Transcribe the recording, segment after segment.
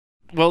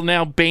Well,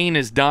 now Bane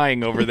is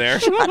dying over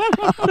there.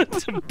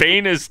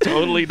 Bane is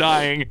totally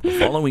dying. The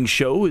following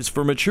show is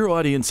for mature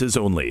audiences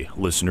only.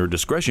 Listener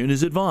discretion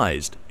is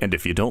advised. And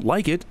if you don't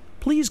like it,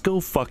 please go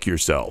fuck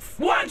yourself.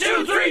 1,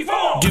 2, 3,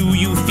 4. Do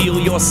you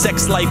feel your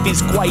sex life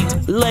is quite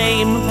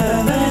lame?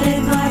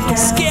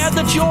 Scared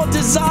that your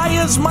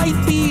desires might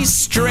be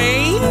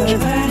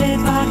strange?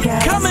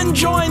 Come and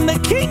join the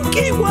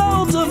kinky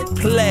world of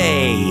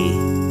play.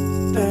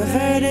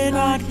 Perverted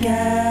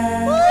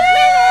Podcast.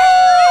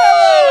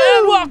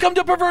 And welcome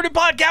to Perverted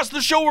Podcast,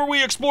 the show where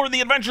we explore the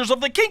adventures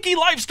of the kinky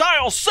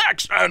lifestyle,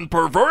 sex, and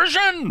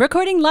perversion.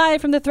 Recording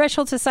live from the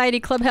Threshold Society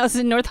Clubhouse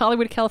in North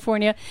Hollywood,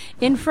 California,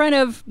 in front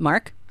of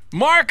Mark.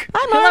 Mark.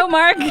 Hello,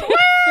 Mark.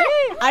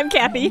 I'm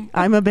Kathy.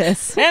 I'm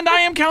Abyss. And I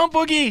am Count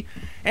Boogie.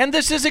 And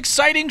this is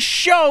exciting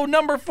show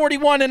number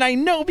 41. And I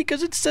know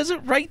because it says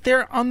it right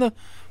there on the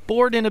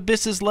board in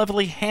Abyss's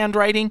lovely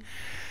handwriting.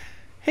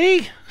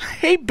 Hey,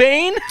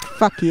 Bane.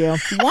 Fuck you.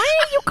 Why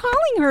are you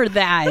calling her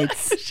that?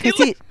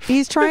 Because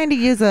he's trying to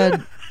use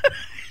a...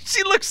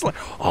 She looks like...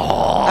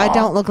 I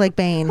don't look like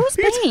Bane. Who's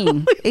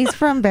Bane? He's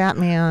from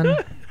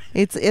Batman.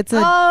 It's a...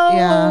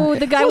 Oh, yeah.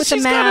 the guy with the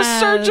she's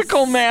mask. got a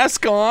surgical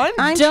mask on.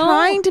 I'm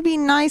trying to be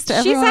nice to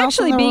She's everyone else in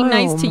actually the being room.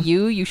 nice to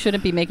you. You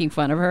shouldn't be making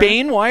fun of her.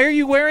 Bane, why are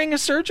you wearing a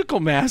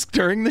surgical mask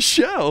during the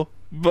show?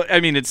 But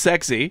I mean, it's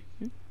sexy.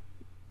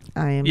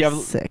 I am You have-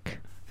 sick.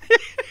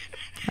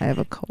 I have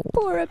a cold.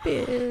 Poor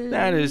Abyss.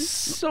 That is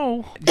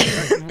so...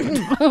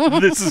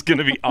 This is going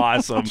to be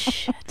awesome.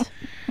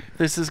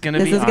 This is going to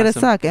be This is awesome. going to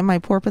suck. And my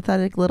poor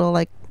pathetic little,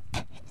 like...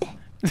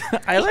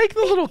 I like the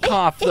little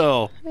cough,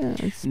 though.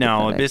 it's No,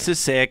 pathetic. Abyss is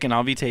sick, and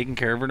I'll be taking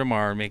care of her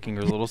tomorrow, making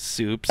her little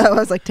soups. I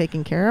was like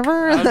taking care of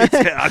her.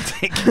 I'll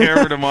take care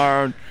of her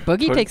tomorrow.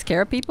 Boogie takes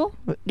care of people?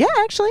 Yeah,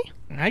 actually.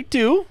 I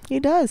do. He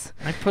does.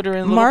 I put her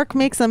in little... Mark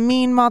makes a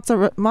mean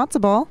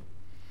matzo ball.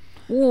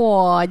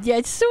 Whoa, yeah,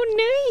 it's so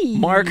nice.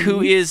 Mark,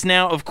 who is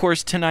now, of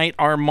course, tonight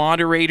our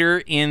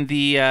moderator in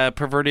the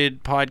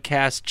Perverted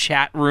Podcast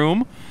chat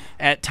room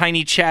at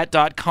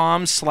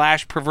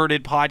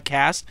tinychat.com/Perverted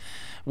Podcast.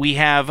 We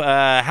have,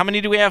 how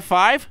many do we have?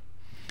 5?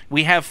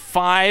 We have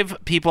 5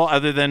 people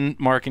other than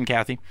Mark and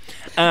Kathy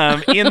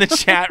in the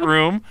chat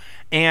room,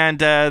 and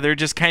they're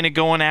just kind of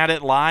going at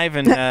it live.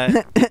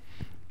 And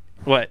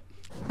what?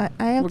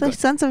 I have the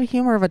sense of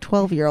humor of a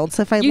 12-year-old,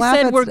 so if I You laugh...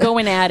 said we're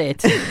going at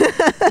it.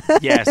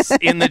 Yes,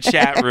 in the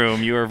chat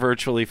room, you are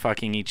virtually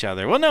fucking each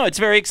other. Well, no, it's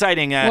very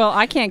exciting. Well,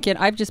 I can't get...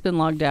 I've just been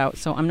logged out,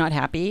 so I'm not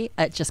happy.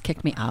 It just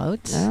kicked me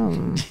out.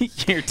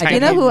 You're tiny.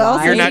 You know who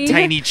else You're is- not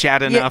tiny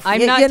chat enough. I'm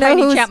You not know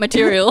tiny who's- chat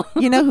material.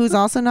 You know who's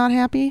also not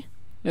happy?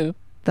 Who?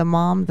 The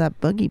mom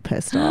that Boogie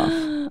pissed off.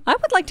 I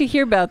would like to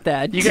hear about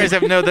that. You guys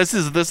have this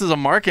is a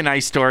Mark and I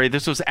story.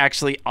 This was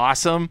actually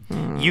awesome.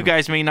 You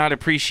guys may not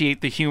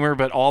appreciate the humor,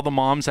 but all the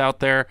moms out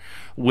there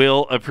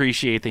will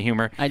appreciate the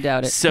humor. I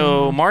doubt it.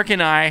 So Mark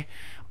and I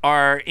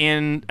are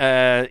in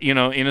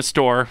in a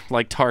store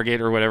like Target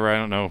or whatever. I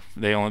don't know.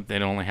 They don't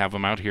only have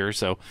them out here.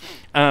 So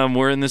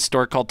we're in this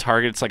store called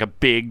Target. It's like a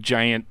big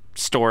giant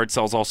store. It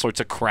sells all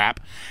sorts of crap.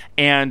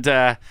 And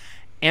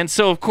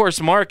so of course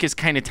Mark is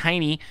kind of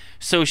tiny.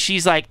 So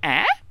she's like,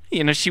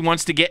 she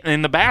wants to get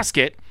in the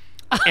basket,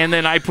 and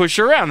then I push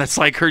her around. That's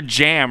like her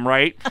jam,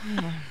 right?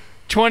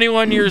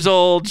 21 years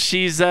old,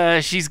 she's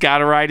got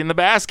to ride in the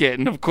basket,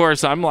 and of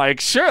course I'm like,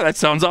 sure, that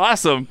sounds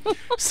awesome.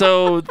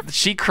 So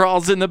she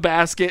crawls in the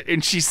basket,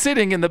 and she's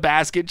sitting in the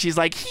basket. She's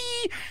like,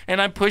 hee, and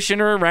I'm pushing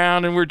her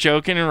around, and we're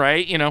joking, and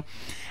right,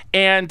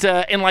 And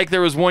like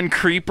there was one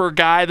creeper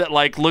guy that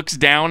like looks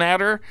down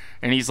at her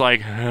and he's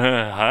like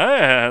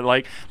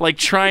like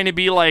trying to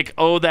be like,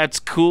 oh, that's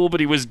cool, but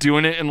he was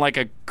doing it in like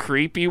a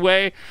creepy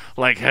way,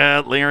 like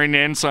leering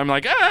in. So I'm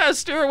like,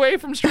 steer away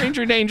from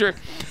stranger danger.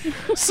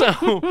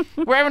 So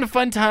we're having a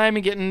fun time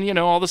and getting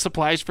all the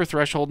supplies for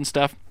Threshold and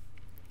stuff.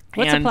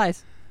 What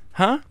supplies?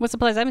 Huh? What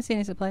supplies? I haven't seen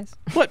any supplies.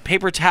 What?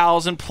 Paper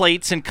towels and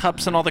plates and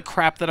cups and all the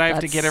crap that I have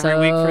to get every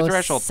week for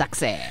Threshold.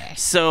 Sexy.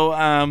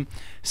 So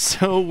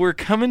we're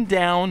coming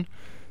down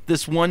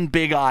this one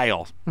big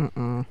aisle.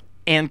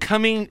 And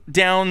coming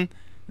down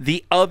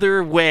the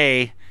other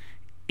way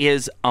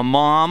is a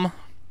mom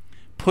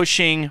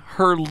pushing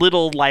her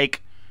little,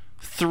 like,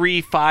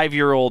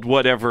 3-5-year-old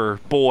whatever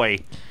boy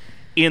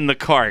in the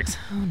cart.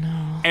 Oh,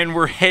 no. And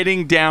we're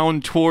heading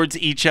down towards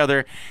each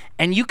other.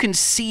 And you can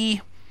see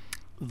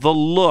the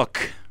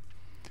look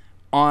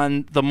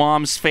on the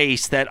mom's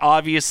face that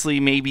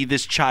obviously maybe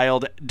this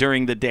child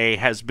during the day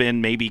has been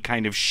maybe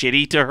kind of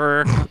shitty to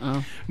her.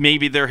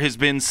 Maybe there has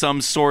been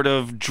some sort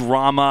of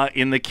drama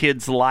in the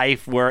kid's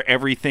life where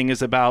everything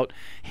is about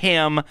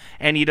him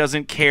and he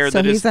doesn't care So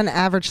that he's his an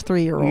average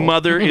 3-year-old.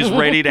 mother is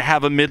ready to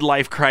have a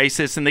midlife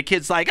crisis, and the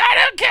kid's like, I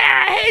don't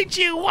care, I hate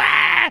you,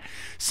 wah!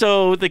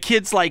 So the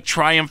kid's like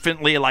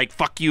triumphantly like,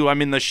 fuck you,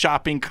 I'm in the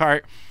shopping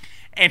cart.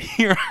 And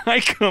here I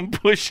come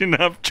pushing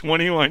up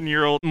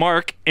 21-year-old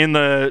Mark in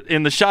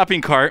the shopping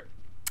cart.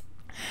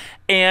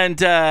 And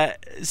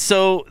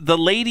so the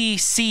lady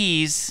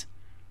sees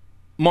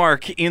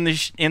Mark in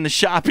the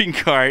shopping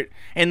cart,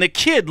 and the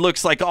kid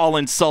looks like all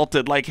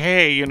insulted, like,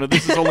 hey,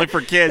 this is only for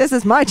kids. This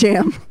is my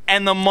jam.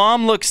 And the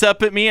mom looks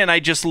up at me, and I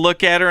just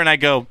look at her, and I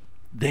go,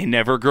 they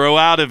never grow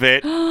out of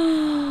it.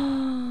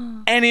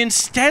 And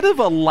instead of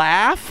a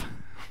laugh,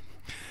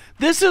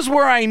 this is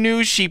where I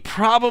knew she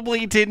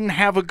probably didn't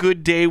have a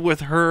good day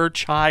with her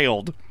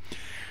child.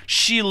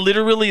 She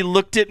literally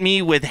looked at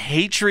me with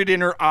hatred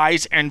in her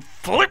eyes and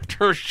flipped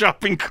her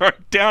shopping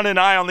cart down an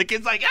aisle, and the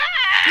kid's like,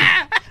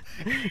 ah!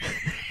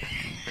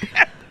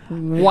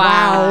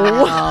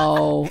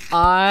 Wow.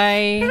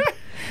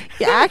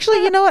 Yeah,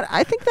 actually, you know what?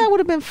 I think that would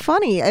have been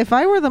funny. If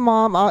I were the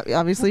mom,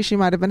 obviously she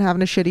might have been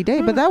having a shitty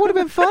day, but that would have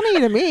been funny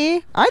to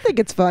me. I think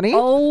it's funny.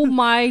 Oh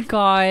my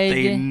God.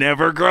 They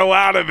never grow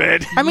out of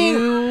it. I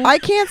mean, I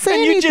can't say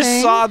and anything. you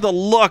just saw the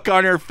look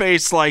on her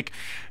face like,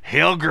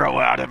 he'll grow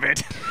out of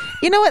it.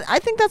 You know what? I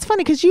think that's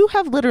funny because you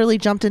have literally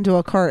jumped into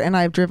a cart and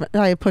I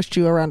have pushed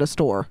you around a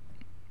store.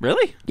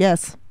 Really?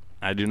 Yes.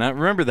 I do not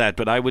remember that,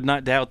 but I would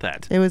not doubt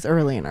that. It was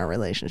early in our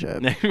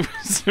relationship.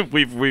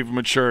 We've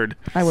matured.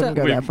 I wouldn't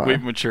go that far.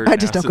 We've matured. I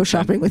just now don't go since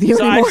then. shopping with you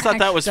So I anymore. just thought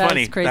that was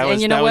funny. That's crazy. That was,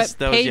 and you know that what? was,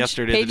 that was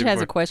yesterday. Paige the day has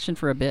a before. question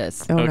for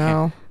Abyss. Oh, Okay.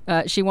 no.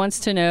 She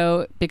wants to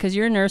know, because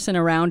you're nursing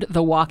around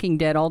The Walking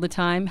Dead all the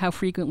time, how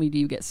frequently do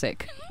you get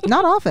sick?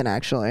 Not often,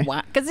 actually.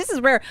 Wow. Because this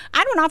is rare.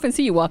 I don't often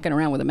see you walking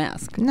around with a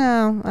mask.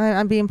 No,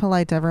 I'm being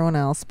polite to everyone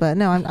else, but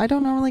no, I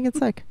don't normally get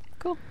sick.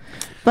 Cool.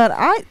 But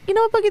you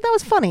know what, Boogie, that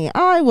was funny.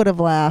 I would have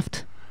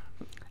laughed.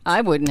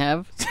 I wouldn't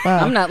have.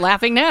 I'm not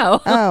laughing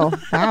now. Oh,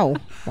 wow.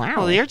 Wow.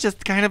 Well, you're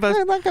just kind of a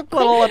You're like a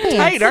little quick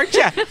uptight, pants. aren't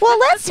you? Well,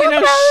 let's talk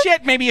about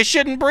shit, maybe you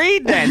shouldn't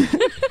breed then.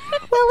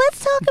 Well,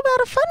 let's talk about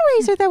a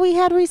fundraiser that we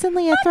had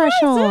recently at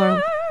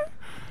Threshold.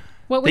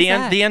 What was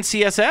that? The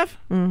NCSF?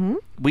 Mm-hmm.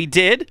 We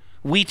did.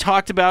 We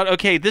talked about,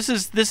 okay, this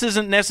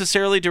isn't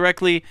necessarily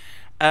directly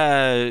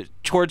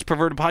towards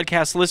Perverted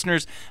Podcast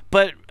listeners,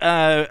 but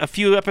a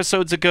few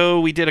episodes ago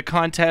we did a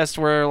contest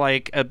where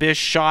like Abyss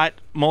shot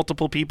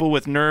multiple people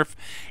with Nerf,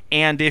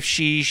 and if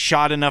she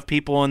shot enough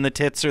people in the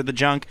tits or the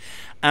junk,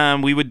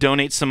 we would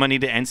donate some money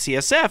to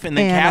NCSF, and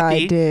then And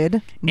Kathy I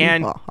did.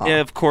 and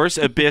of course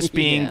Abyss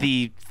being Yeah.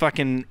 the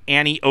fucking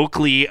Annie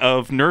Oakley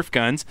of Nerf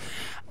guns,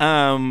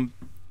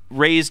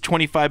 raised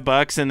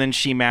 $25, and then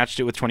she matched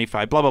it with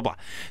 25, blah blah blah.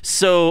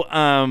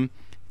 So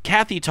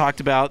Kathy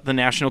talked about the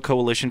National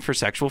Coalition for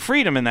Sexual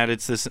Freedom and that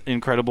it's this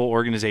incredible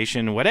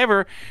organization,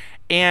 whatever.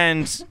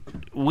 And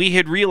we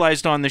had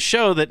realized on the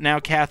show that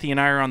now Kathy and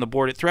I are on the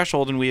board at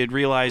Threshold, and we had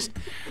realized,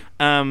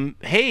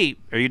 hey,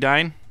 are you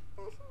dying?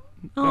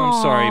 Oh,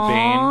 I'm sorry,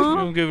 Bane.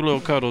 We'll give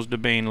little cuddles to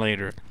Bane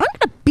later. I'm going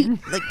to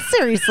beat, like,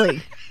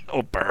 seriously.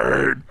 Oh,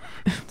 bird.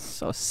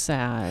 So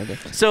sad.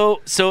 So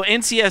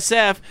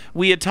NCSF,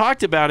 we had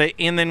talked about it,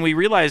 and then we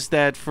realized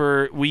that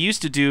we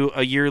used to do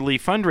a yearly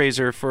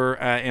fundraiser for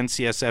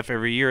NCSF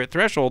every year at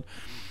Threshold,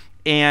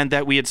 and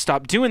that we had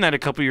stopped doing that a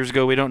couple years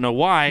ago. We don't know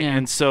why. Yeah.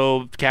 And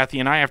so Kathy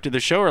and I, after the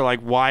show, are like,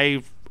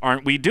 why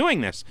aren't we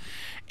doing this?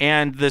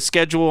 And the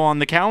schedule on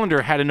the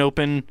calendar had an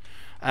open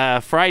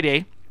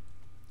Friday.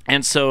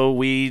 And so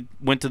we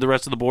went to the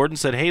rest of the board and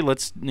said, hey,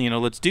 let's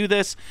do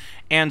this.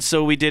 And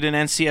so we did an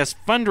NCS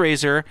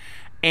fundraiser.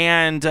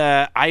 And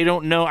I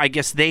don't know, I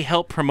guess they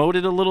helped promote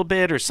it a little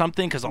bit or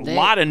something, because a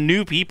lot of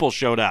new people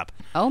showed up.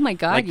 Oh my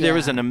God. Like there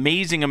was yeah. an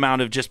amazing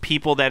amount of just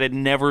people that had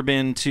never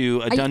been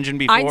to a dungeon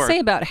before. I'd say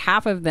about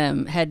half of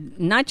them had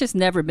not just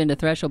never been to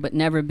Threshold, but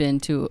never been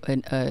to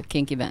a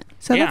kink event.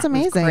 So Yeah, that's it was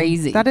amazing.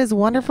 crazy. That is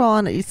wonderful.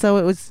 And so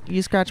it was,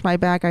 you scratch my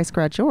back, I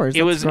scratch yours.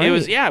 It was That's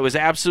great. it was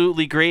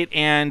absolutely great.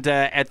 And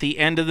at the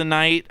end of the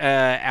night,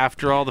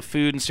 after all the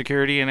food and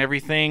security and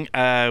everything,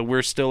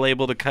 we're still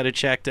able to cut a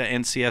check to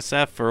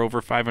NCSF for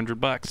over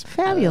 $500.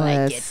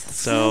 Fabulous.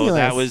 So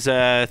that was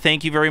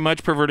thank you very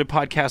much, Perverted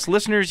Podcast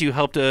listeners. You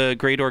helped a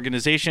great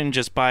organization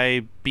just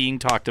by being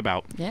talked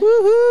about. Yeah.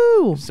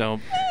 Woohoo!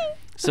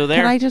 So there.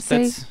 Can I just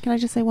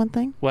that's- say one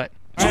thing? what?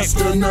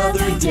 Just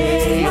another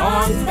day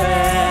on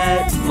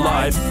Fat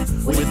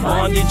Life with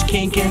bondage,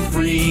 kink, and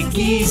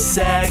freaky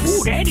sex.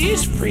 Ooh, that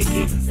is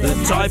freaky. The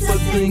type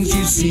of things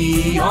you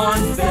see on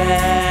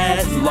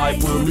Fat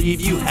Life will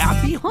leave you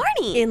happy,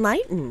 Horny.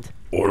 Enlightened.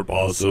 Or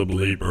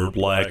possibly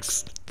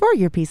perplexed. For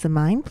your peace of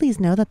mind, please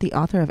know that the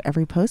author of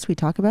every post we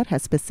talk about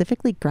has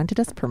specifically granted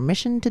us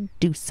permission to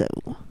do so.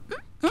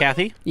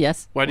 Kathy,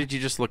 Yes. why did you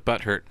just look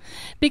butthurt?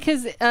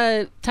 Because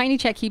Tiny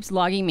Chat keeps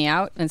logging me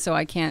out, and so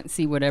I can't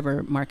see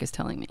whatever Mark is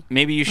telling me.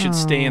 Maybe you should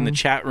stay in the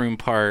chat room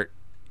part,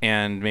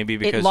 and maybe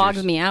because It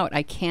logs me out.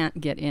 I can't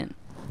get in.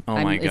 Oh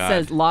my It God.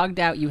 says logged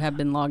out. You have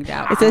been logged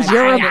out. It says I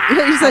you're a, tried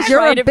it. it says I you're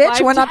a tried it bitch.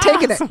 5 We're not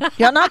taking times. it.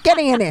 You're not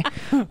getting any.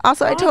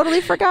 Also, I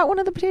totally forgot one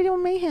of the Potato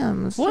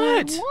Mayhems.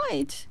 What?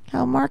 What?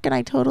 How Mark and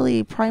I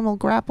totally primal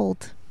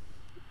grappled.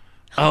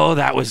 Oh,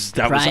 that was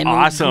Primal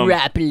awesome.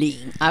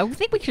 grappling. I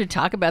think we should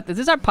talk about this.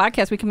 This is our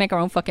podcast. We can make our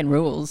own fucking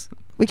rules.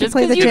 We can Just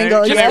play the 'cause you-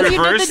 jingle. Can yeah. I you did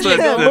reverse the the,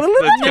 jingle.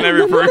 can I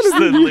reverse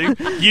the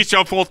link? You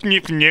shall fall.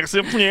 Yeah,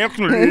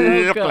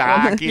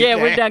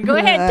 we're done. Go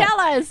ahead, tell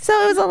us. So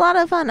it was a lot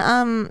of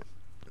fun.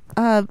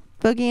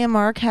 Boogie and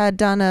Mark had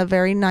done a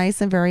very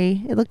nice and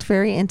it looked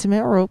very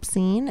intimate rope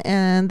scene,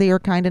 and they were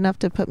kind enough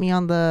to put me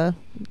on the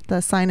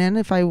sign-in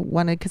if I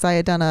wanted, because I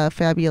had done a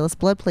fabulous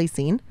blood play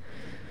scene,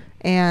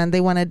 and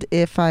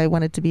if I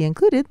wanted to be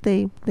included,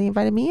 they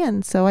invited me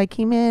in. So I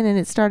came in, and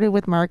it started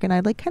with Mark and I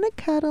like kind of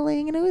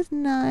cuddling, and it was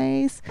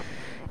nice.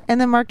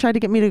 And then Mark tried to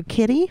get me to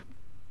kitty,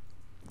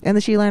 and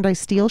then she learned I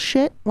steal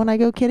shit when I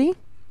go kitty.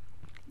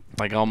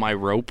 Like all my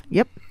rope.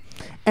 Yep.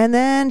 And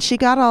then she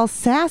got all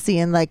sassy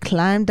and like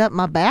climbed up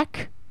my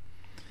back.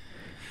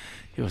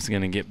 It was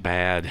going to get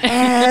bad.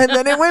 And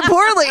then it went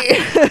poorly.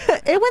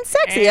 It went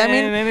sexy. And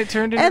then it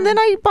turned into... And then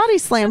I body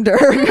slammed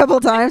her a couple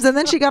times. And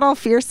then she got all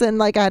fierce and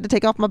like I had to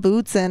take off my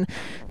boots. And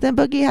then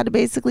Boogie had to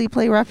basically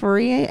play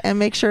referee and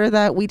make sure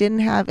that we didn't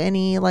have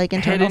any like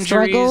internal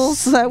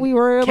struggles that we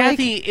were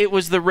Kathy, it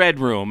was the red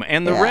room.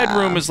 And the red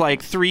room is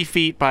like 3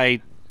 feet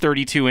by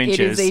 32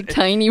 inches. It is a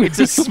tiny room. It's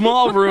a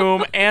small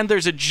room, and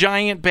there's a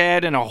giant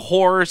bed and a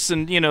horse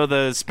and,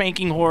 the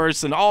spanking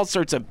horse and all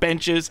sorts of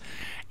benches.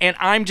 And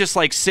I'm just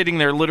like sitting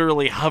there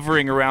literally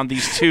hovering around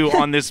these two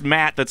on this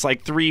mat that's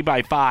like 3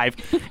 by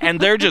 5. And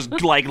they're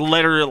just like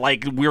literally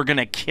like we're going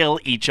to kill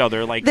each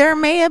other. Like there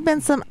may have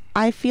been some,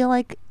 I feel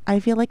like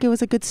it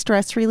was a good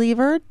stress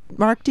reliever.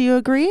 Mark, do you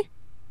agree?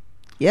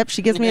 Yep,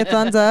 she gives me a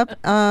thumbs up.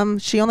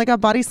 She only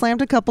got body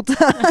slammed a couple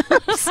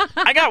times.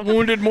 I got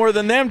wounded more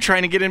than them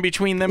trying to get in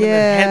between them and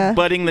then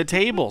headbutting the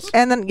tables.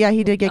 And then,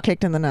 he did get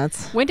kicked in the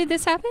nuts. When did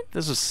this happen?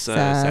 This was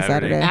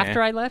Saturday.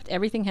 After I left?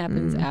 Everything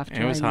happens after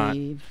it was I hot.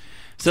 leave.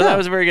 So that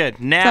was very good.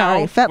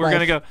 Now we're going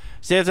to go.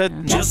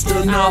 Just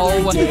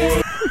another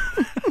day.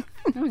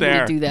 I'm there.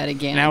 going to do that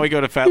again. Now we go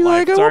to Fat You're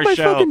Life. like, It's I our want my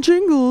show. fucking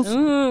jingles.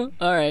 All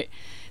right.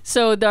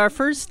 So our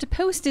first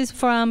post is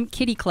from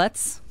Kitty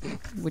Klutz,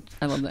 which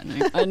I love that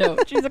name. I know.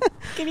 She's a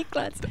Kitty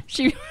Klutz.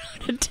 She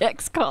wrote a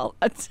text call.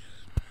 I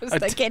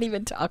can't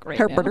even talk right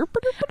now.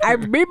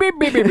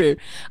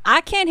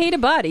 I can't hate a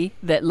body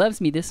that loves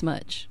me this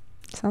much.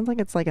 Sounds like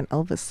it's like an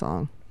Elvis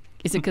song.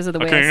 Is it because of the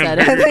way I said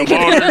it?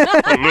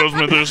 It loves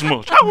me this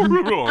much.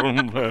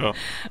 All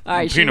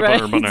right, Peanut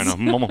butter, banana.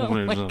 Oh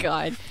my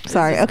God.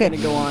 Sorry. Okay.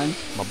 Gonna go on.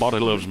 My body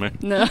loves me.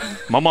 No.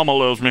 My mama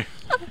loves me.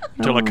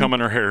 Till I come in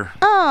her hair.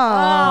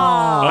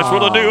 Oh. That's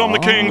what I do. I'm the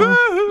king.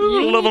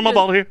 Loving my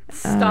body.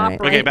 Stop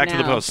right Okay, back to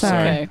the now. post.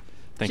 Sorry. Okay.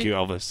 Thank you,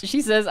 Elvis.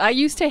 She says, I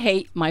used to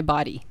hate my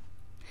body,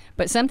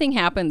 but something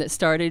happened that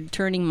started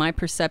turning my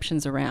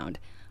perceptions around.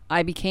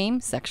 I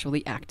became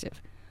sexually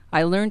active.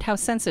 I learned how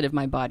sensitive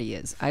my body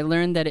is. I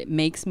learned that it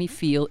makes me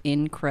feel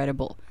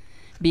incredible.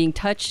 Being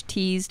touched,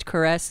 teased,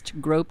 caressed,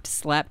 groped,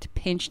 slapped,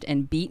 pinched,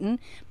 and beaten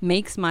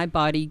makes my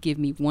body give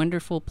me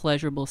wonderful,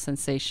 pleasurable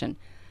sensation.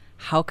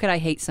 How could I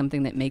hate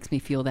something that makes me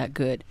feel that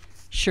good?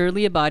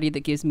 Surely a body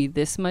that gives me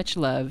this much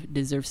love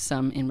deserves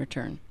some in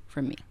return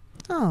from me.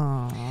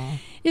 Aww.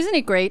 Isn't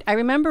it great? I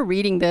remember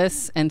reading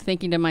this and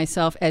thinking to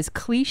myself, as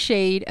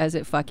cliched as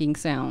it fucking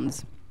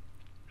sounds,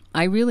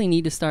 I really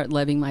need to start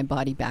loving my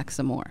body back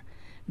some more.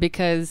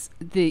 Because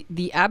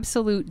the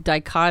absolute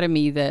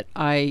dichotomy that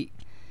I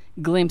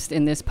glimpsed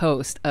in this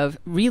post of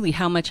really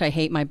how much I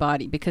hate my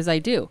body, because I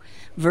do,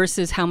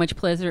 versus how much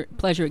pleasure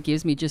it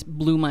gives me just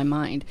blew my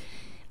mind.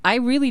 I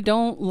really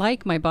don't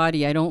like my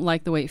body. I don't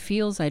like the way it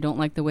feels. I don't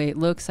like the way it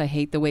looks. I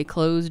hate the way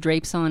clothes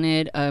drapes on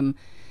it.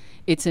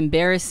 It's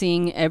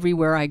embarrassing.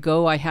 Everywhere I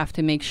go, I have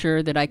to make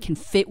sure that I can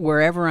fit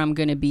wherever I'm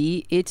going to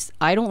be.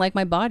 I don't like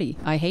my body.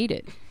 I hate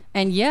it.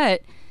 And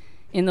yet,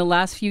 in the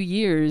last few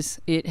years,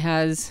 it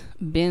has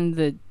been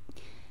the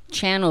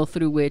channel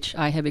through which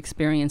I have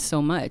experienced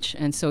so much.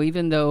 And so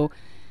even though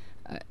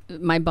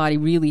my body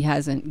really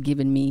hasn't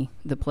given me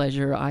the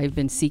pleasure I've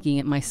been seeking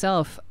it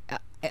myself,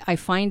 I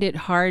find it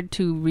hard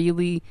to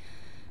really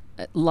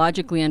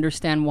logically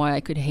understand why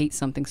I could hate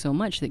something so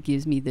much that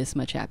gives me this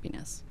much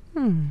happiness.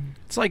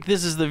 It's like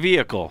this is the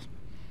vehicle.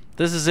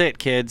 This is it,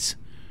 kids.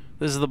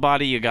 This is the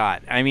body you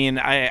got. I mean,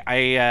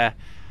 I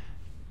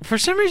for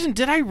some reason,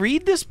 did I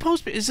read this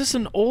post? Is this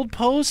an old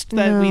post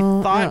that we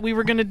thought we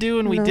were going to do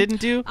and we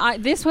didn't do?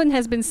 This one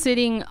has been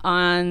sitting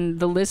on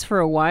the list for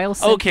a while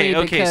simply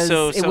because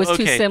it was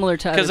too similar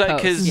to other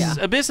posts. Because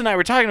Abyss and I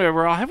were talking about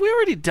it, have we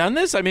already done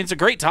this? I mean, it's a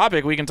great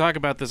topic. We can talk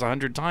about this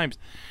 100 times.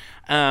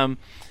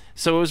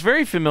 So it was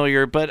very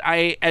familiar, but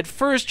at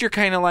first you're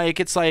kind of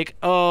like, it's like,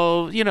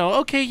 oh,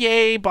 okay,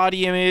 yay,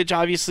 body image.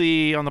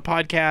 Obviously, on the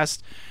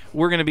podcast,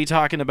 we're going to be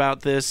talking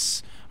about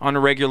this on a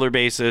regular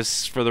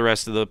basis for the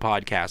rest of the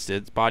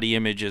podcast. Body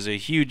image is a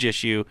huge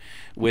issue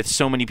with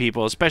so many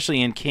people, especially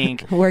in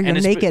kink. Where you're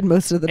naked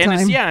most of the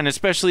time. And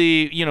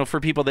especially, for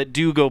people that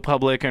do go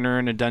public and are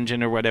in a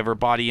dungeon or whatever,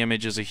 body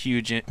image is a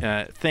huge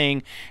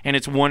thing, and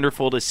it's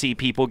wonderful to see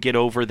people get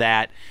over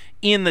that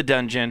in the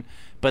dungeon.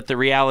 But the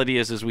reality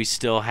is we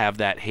still have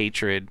that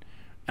hatred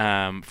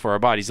for our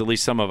bodies. At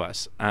least some of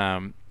us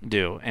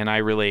do, and I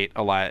relate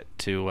a lot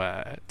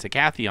to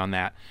Kathy on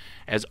that,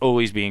 as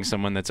always being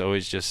someone that's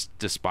always just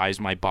despised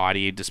my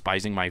body,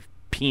 despising my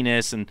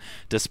penis, and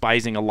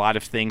despising a lot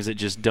of things that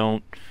just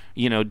don't,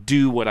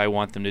 do what I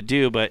want them to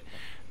do. But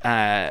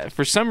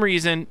for some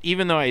reason,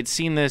 even though I had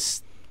seen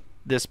this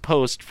this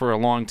post for a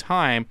long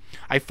time,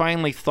 I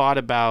finally thought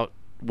about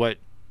what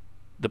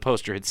the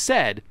poster had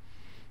said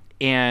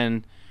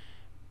and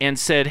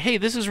said, hey,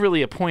 this is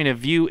really a point of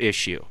view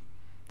issue.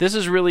 This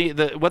is really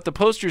what the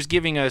poster's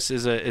giving us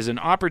is an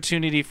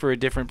opportunity for a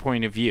different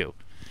point of view.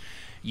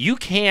 You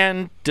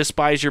can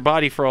despise your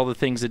body for all the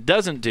things it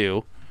doesn't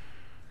do,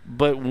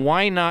 but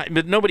why not?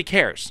 But nobody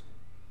cares.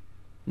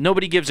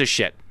 Nobody gives a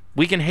shit.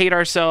 We can hate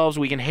ourselves.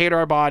 We can hate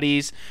our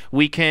bodies.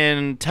 We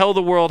can tell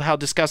the world how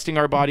disgusting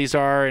our bodies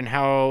are and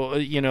how,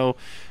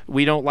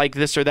 we don't like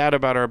this or that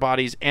about our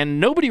bodies.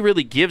 And nobody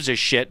really gives a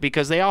shit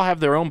because they all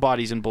have their own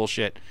bodies and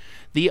bullshit.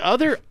 The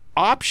other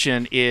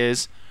option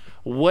is,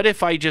 what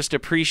if I just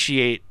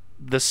appreciate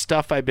the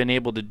stuff I've been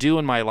able to do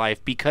in my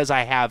life because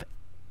I have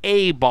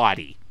a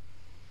body?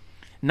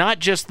 Not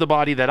just the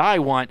body that I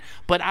want,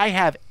 but I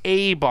have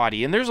a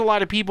body. And there's a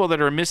lot of people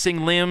that are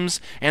missing limbs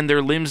and their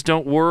limbs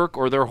don't work,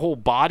 or their whole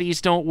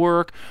bodies don't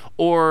work,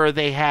 or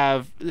they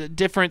have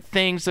different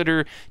things that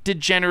are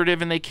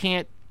degenerative and they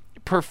can't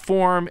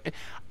perform.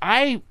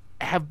 I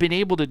have been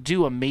able to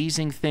do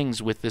amazing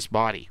things with this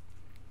body.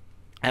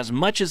 As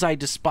much as I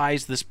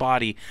despise this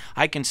body,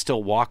 I can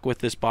still walk with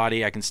this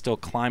body. I can still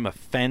climb a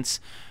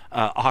fence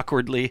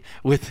awkwardly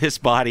with this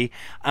body.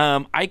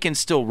 I can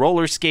still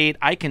roller skate.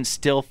 I can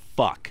still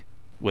fuck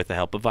with the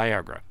help of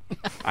Viagra.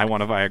 I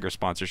want a Viagra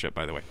sponsorship,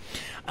 by the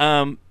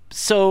way.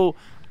 So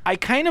I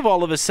kind of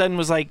all of a sudden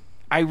was like,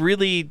 I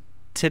really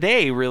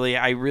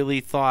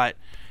thought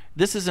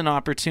this is an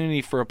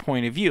opportunity for a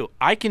point of view.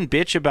 I can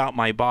bitch about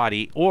my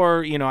body,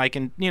 or,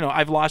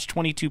 I've lost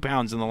 22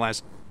 pounds in the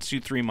last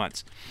 2-3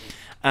 months.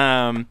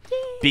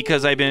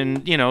 Because I've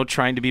been,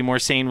 trying to be more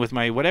sane with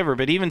my whatever.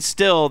 But even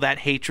still, that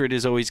hatred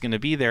is always going to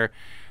be there.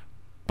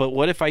 But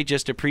what if I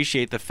just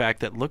appreciate the fact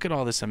that look at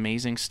all this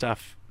amazing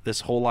stuff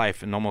this whole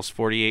life in almost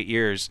 48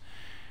 years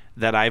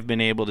that I've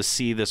been able to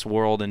see this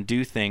world and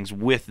do things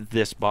with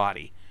this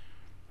body.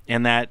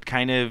 And that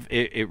kind of,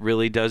 it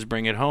really does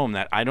bring it home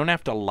that I don't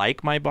have to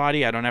like my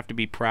body. I don't have to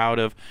be proud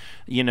of,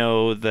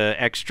 the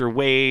extra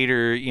weight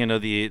or,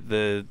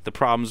 the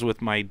problems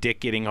with my dick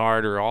getting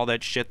hard or all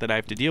that shit that I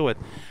have to deal with.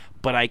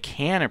 But I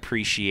can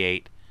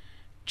appreciate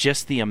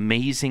just the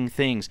amazing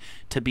things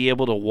to be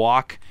able to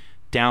walk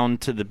down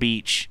to the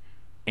beach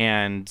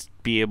and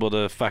be able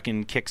to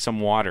fucking kick some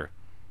water.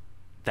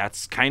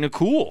 That's kind of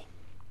cool.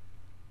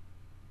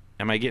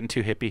 Am I getting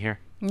too hippie here?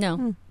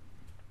 No.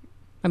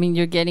 I mean,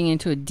 you're getting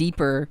into a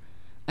deeper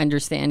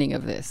understanding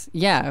of this.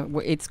 Yeah,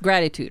 it's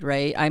gratitude,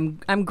 right?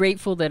 I'm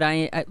grateful that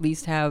I at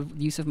least have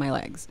use of my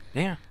legs.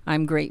 Yeah.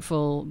 I'm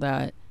grateful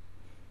that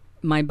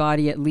my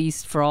body, at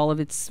least for all of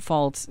its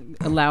faults,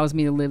 allows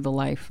me to live the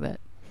life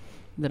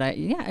that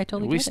I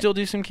totally We get still it.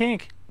 do some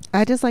kink.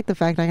 I just like the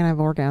fact I can have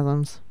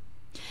orgasms.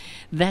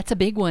 That's a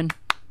big one.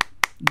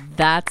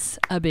 That's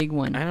a big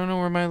one. I don't know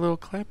where my little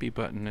clappy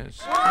button is.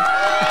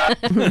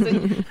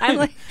 I'm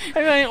like,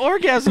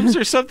 Orgasms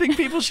are something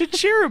people should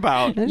cheer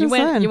about. I'm you just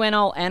saying. went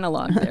all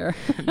analog there.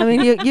 I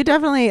mean, you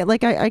definitely,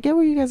 like, I get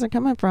where you guys are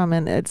coming from,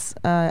 and it's,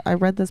 I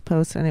read this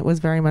post, and it was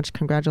very much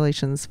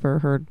congratulations for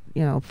her,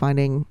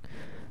 finding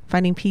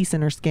peace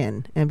in her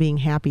skin and being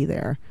happy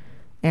there.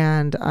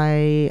 And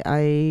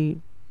I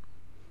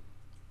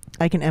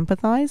can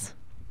empathize,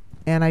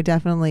 and I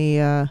definitely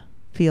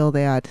feel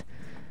that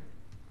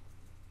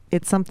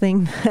it's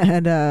something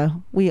that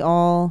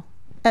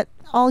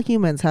all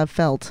humans have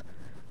felt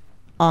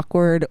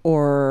awkward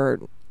or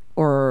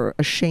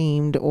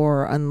ashamed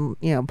or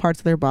parts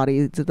of their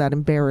bodies that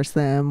embarrass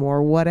them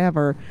or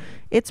whatever.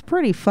 It's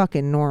pretty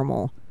fucking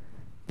normal.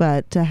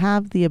 But to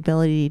have the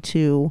ability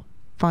to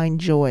find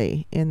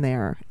joy in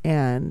there,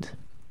 and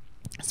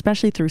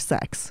especially through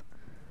sex.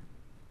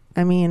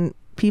 I mean,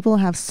 people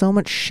have so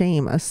much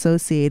shame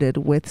associated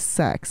with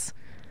sex.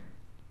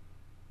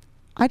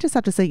 I just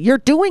have to say, you're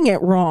doing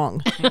it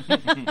wrong.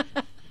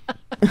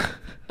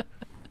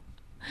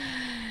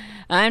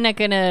 I'm not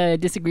going to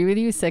disagree with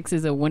you. Sex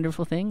is a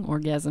wonderful thing.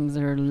 Orgasms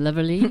are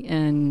lovely,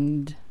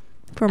 and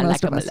For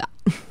most of us.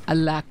 I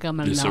like them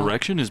a This lot.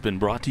 erection has been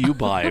brought to you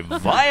by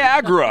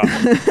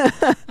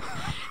Viagra.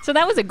 So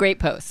that was a great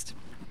post.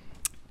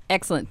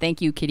 Excellent.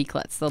 Thank you, Kitty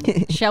Klutz. So,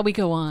 shall we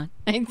go on?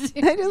 I just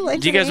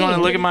like Do you guys want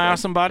to look at my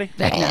awesome body?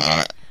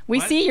 We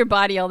see your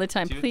body all the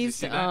time. Do you Please,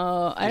 see that?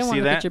 I You don't see want to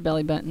look that? at your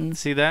belly button.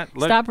 See that?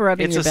 Look, Stop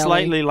rubbing it's your a belly.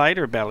 slightly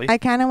lighter belly. I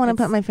kind of want to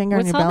put my finger on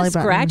What's your all belly the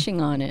button.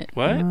 scratching on it?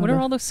 What? What are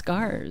all those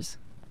scars?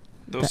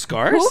 Those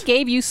scars? Who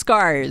gave you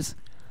scars?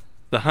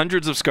 The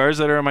hundreds of scars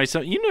that are on my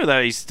son. You knew that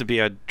I used to be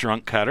a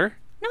drunk cutter.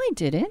 No, I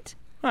didn't.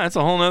 Well, that's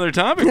a whole other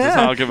topic to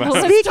talk about.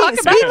 Well, let's talk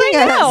about it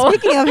right now.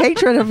 Speaking of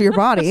hatred of your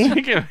body,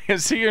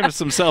 Speaking of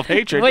some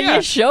self-hatred. Well, yeah.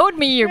 you showed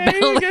me your Yeah,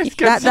 you belly.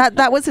 guys got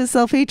that was his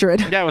self-hatred.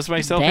 That was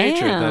my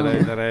self-hatred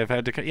Damn. that I've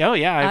had to. Oh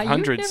yeah, I have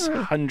you've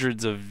never-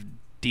 hundreds of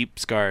deep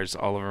scars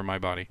all over my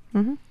body.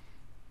 Mhm.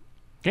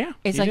 Yeah,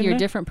 It's you like didn't you're a know?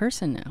 different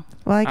person now.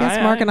 Well, I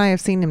guess Mark I- and I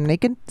have seen him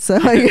naked, so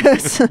I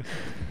guess.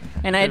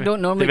 And I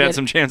don't normally They've had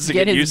some chance to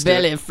get his used to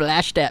it. belly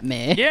flashed at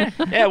me.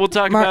 Yeah, we'll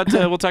talk Mark-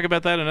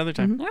 about that another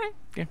time. All right.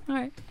 Okay. All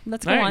right.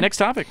 Let's All go right, on. next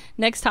topic.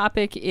 Next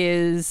topic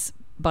is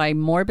by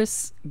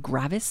Morbus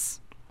Gravis.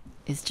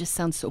 It just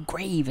sounds so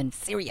grave and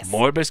serious.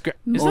 Morbus.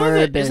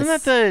 Isn't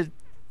that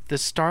the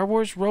Star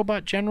Wars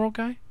robot general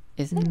guy?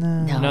 Is it?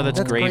 No, that's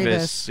That's Gravis.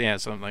 Grievous. Yeah,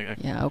 something like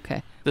that. Yeah,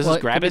 okay. This is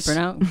Gravis?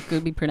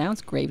 Could be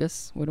pronounced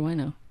Gravis. What do I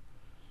know?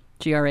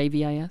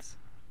 Gravis.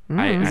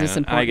 I this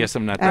important? guess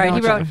I'm not All right, that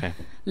he much of a wrote- fan.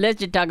 Let's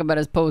just talk about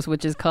his post,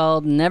 which is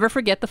called Never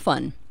Forget the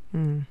Fun.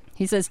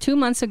 He says, 2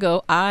 months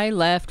ago, I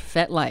left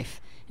FetLife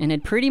and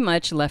had pretty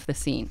much left the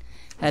scene.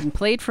 Hadn't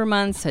played for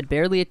months, had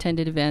barely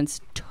attended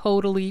events,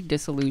 totally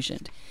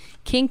disillusioned.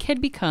 Kink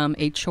had become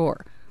a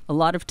chore. A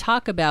lot of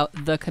talk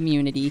about the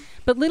community,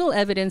 but little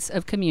evidence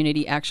of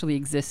community actually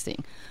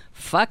existing.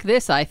 Fuck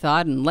this, I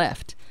thought, and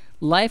left.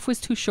 Life was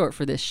too short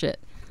for this shit.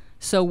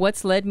 So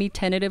what's led me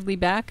tentatively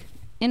back?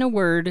 In a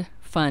word,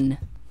 fun.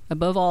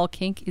 Above all,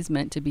 kink is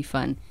meant to be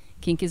fun.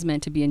 Kink is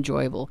meant to be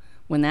enjoyable.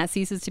 When that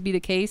ceases to be the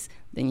case,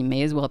 then you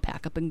may as well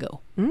pack up and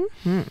go. I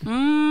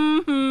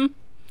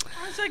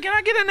said, can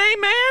I get an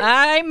amen?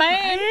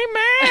 Amen.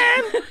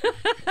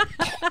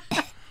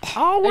 Amen.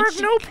 All work,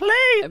 no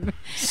play.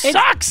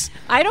 Sucks.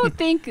 I don't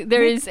think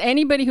there is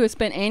anybody who has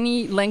spent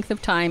any length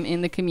of time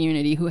in the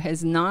community who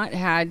has not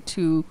had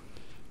to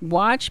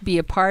watch, be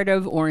a part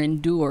of, or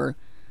endure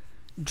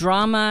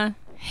drama,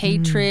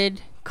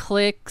 hatred,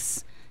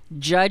 cliques,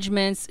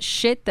 judgments,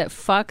 shit that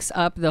fucks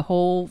up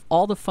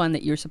all the fun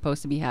that you're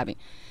supposed to be having.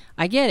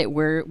 I get it.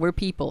 We're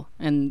people,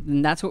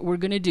 and that's what we're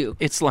gonna do.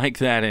 It's like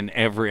that in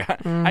every.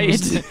 I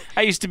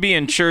used to be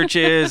in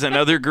churches and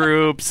other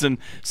groups and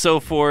so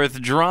forth.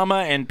 Drama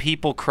and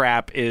people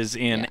crap is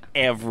in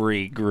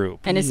every group.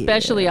 And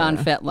especially on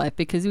FetLife,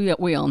 because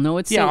we all know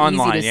it's so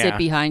online, easy to sit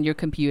behind your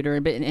computer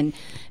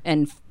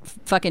and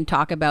fucking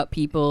talk about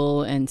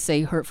people and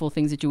say hurtful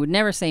things that you would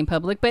never say in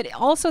public. But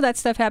also that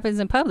stuff happens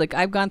in public.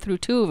 I've gone through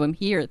 2 of them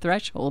here at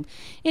Threshold,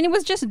 and it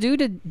was just due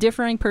to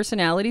differing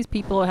personalities.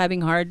 People are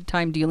having a hard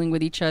time dealing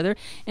with each other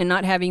and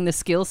not having the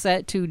skill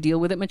set to deal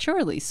with it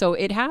maturely. So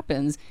it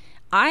happens.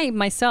 I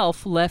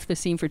myself left the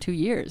scene for 2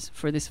 years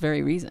for this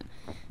very reason.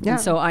 Yeah.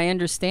 And so I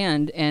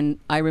understand, and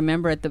I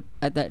remember at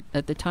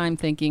the time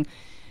thinking,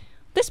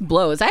 this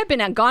blows. I've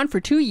been gone for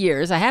 2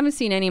 years. I haven't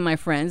seen any of my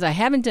friends. I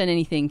haven't done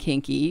anything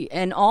kinky,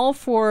 and all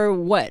for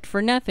what?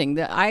 For nothing.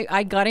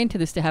 I got into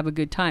this to have a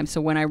good time. So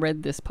when I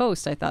read this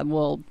post, I thought,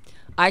 well,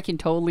 I can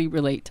totally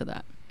relate to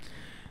that.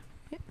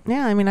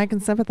 Yeah, I mean, I can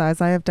sympathize.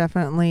 I have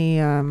definitely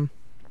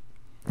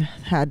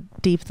had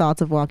deep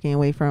thoughts of walking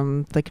away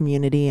from the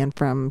community and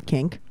from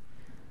kink.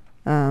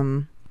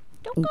 Don't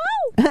go.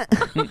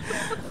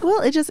 Well,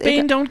 it just...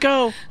 Bean, don't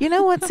go. You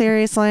know what?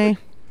 Seriously.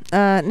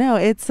 No,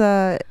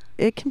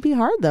 it can be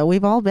hard, though.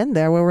 We've all been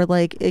there where we're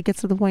like, it gets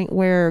to the point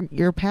where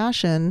your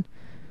passion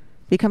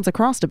becomes a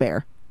cross to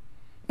bear.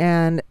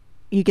 And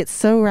you get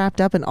so wrapped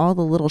up in all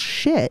the little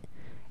shit,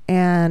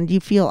 and you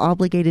feel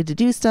obligated to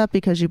do stuff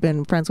because you've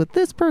been friends with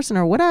this person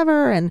or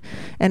whatever. And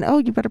oh,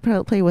 you better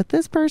play with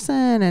this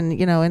person. And,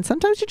 you know, and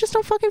sometimes you just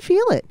don't fucking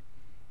feel it.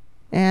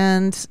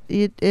 And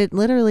it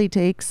literally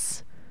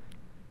takes...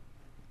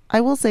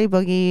 I will say,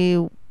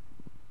 Boogie,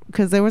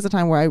 because there was a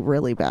time where I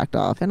really backed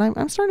off, and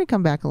I'm starting to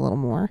come back a little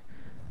more.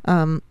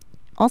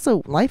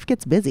 Also, life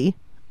gets busy,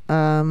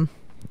 and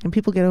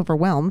people get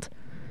overwhelmed.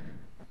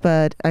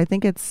 But I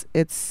think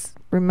it's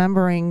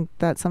remembering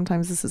that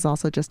sometimes this is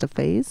also just a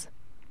phase,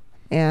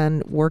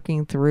 and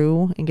working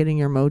through and getting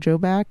your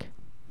mojo back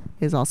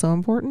is also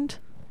important.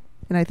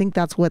 And I think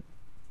that's what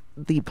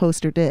the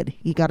poster did.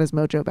 He got his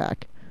mojo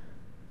back.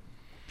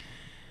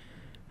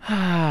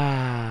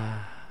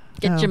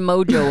 Get your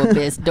mojo,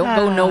 Abyss. Don't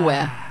go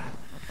nowhere.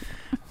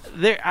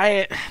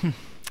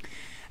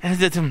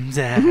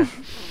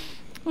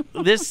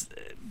 This,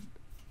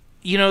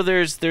 you know,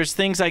 there's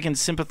things I can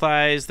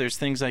sympathize, there's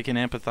things I can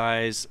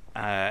empathize,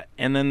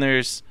 and then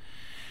there's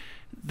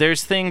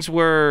things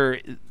where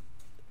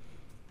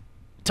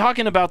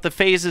talking about the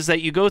phases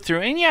that you go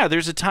through, and yeah,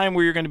 there's a time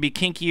where you're going to be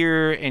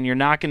kinkier and you're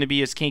not going to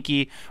be as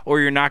kinky, or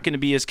you're not going to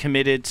be as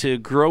committed to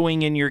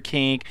growing in your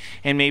kink,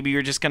 and maybe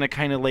you're just going to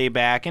kind of lay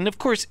back. And of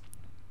course,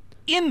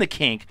 in the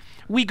kink,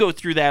 we go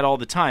through that all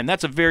the time.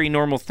 That's a very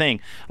normal thing.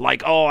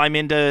 Like, oh, I'm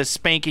into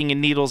spanking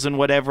and needles and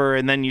whatever,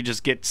 and then you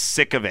just get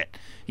sick of it,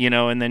 you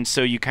know, and then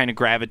so you kind of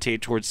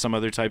gravitate towards some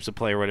other types of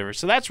play or whatever.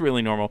 So that's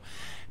really normal.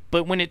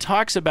 But when it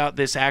talks about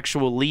this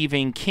actual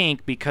leaving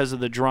kink because of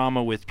the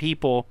drama with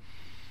people,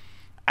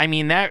 I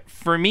mean, that,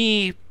 for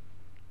me,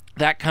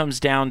 that comes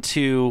down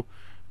to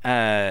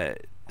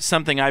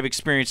something I've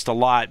experienced a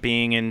lot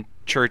being in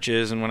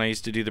churches and when I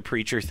used to do the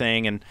preacher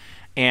thing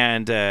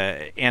and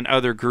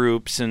other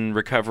groups and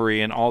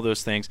recovery and all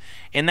those things.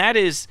 And that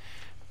is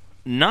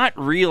not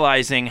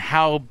realizing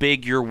how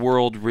big your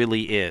world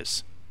really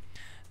is.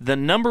 The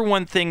number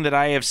one thing that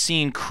I have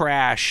seen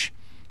crash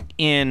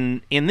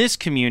in this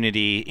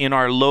community, in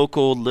our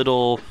local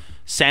little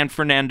San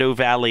Fernando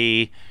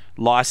Valley,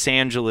 Los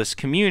Angeles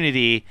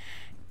community,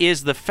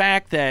 is the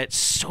fact that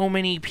so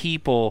many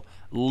people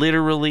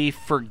literally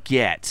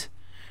forget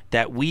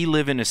that we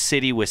live in a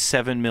city with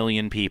 7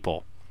 million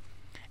people.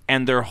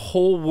 And their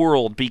whole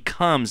world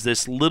becomes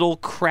this little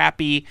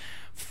crappy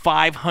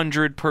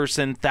 500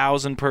 person,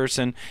 1,000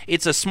 person.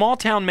 It's a small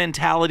town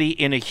mentality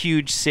in a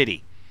huge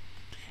city.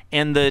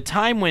 And the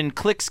time when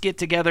cliques get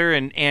together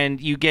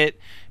and you get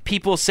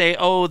people say,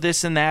 oh,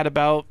 this and that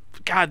about,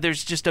 God,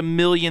 there's just a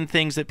million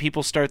things that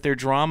people start their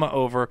drama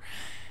over.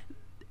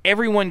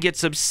 Everyone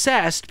gets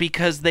obsessed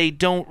because they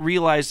don't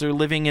realize they're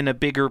living in a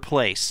bigger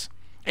place.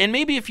 And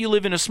maybe if you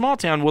live in a small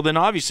town, well, then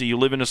obviously you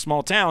live in a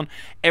small town,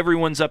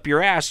 everyone's up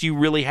your ass. You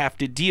really have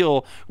to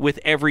deal with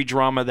every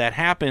drama that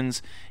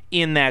happens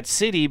in that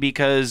city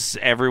because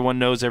everyone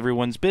knows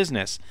everyone's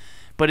business.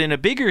 But in a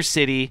bigger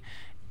city,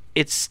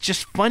 it's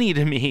just funny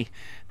to me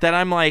that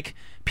I'm like,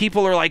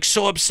 people are like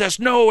so obsessed.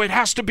 No, it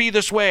has to be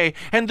this way.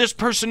 And this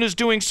person is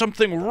doing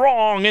something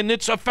wrong and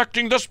it's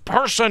affecting this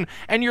person.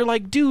 And you're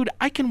like, dude,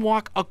 I can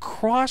walk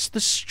across the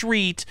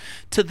street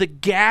to the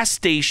gas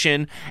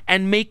station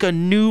and make a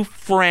new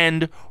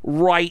friend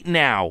right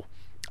now.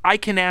 I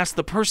can ask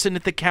the person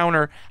at the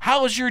counter,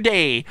 how's your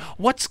day?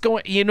 What's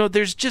going,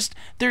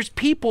 there's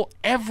people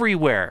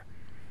everywhere.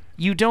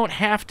 You don't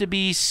have to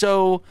be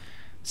so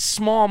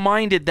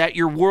small-minded that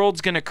your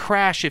world's going to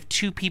crash if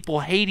two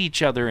people hate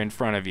each other in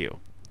front of you.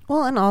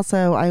 Well, and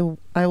also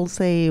I will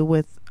say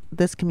with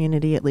this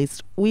community, at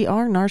least, we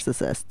are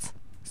narcissists.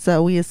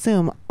 So we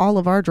assume all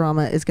of our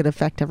drama is going to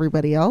affect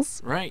everybody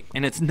else. Right.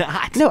 And it's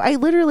not. No, I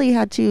literally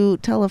had to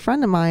tell a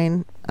friend of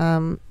mine,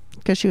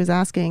 because she was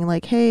asking,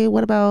 like, hey,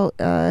 what about,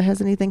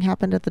 has anything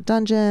happened at the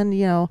dungeon?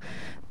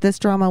 This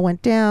drama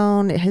went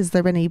down. Has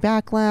there been any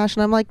backlash?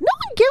 And I'm like, no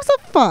one gives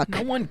a fuck.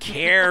 No one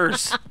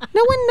cares.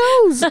 No one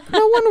knows.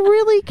 No one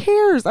really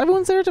cares.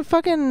 Everyone's there to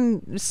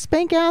fucking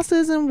spank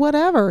asses and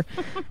whatever.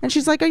 And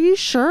she's like, are you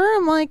sure?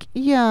 I'm like,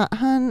 yeah,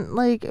 hun,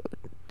 like,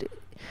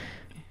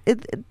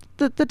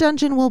 the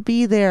dungeon will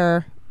be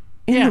there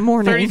in the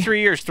morning. 33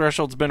 years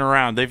Threshold's been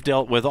around. They've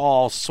dealt with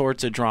all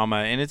sorts of drama,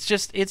 and it's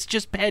just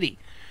petty.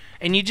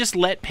 And you just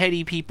let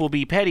petty people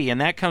be petty,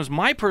 and that comes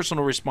my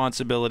personal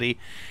responsibility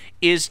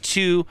is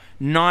to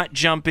not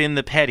jump in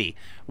the petty.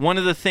 One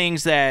of the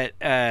things that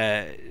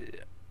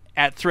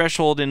at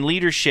Threshold in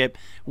leadership,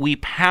 we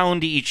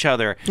pound each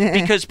other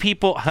because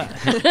people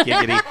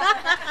giggity.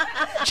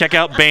 Check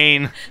out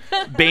Bane.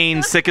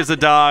 Bane, sick as a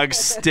dog,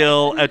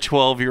 still a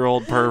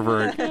 12-year-old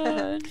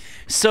pervert.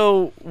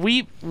 So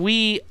we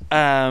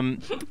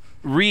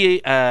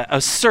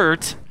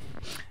assert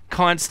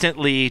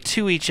constantly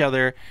to each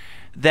other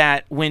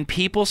that when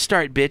people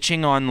start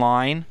bitching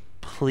online,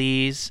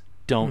 please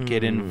don't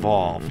get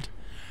involved.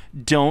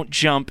 Don't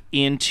jump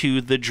into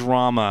the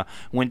drama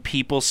when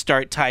people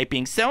start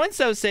typing,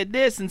 so-and-so said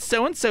this and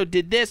so-and-so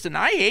did this and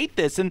I hate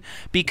this. And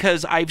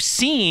because I've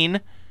seen,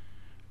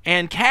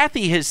 and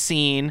Kathy has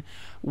seen,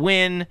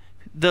 when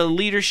the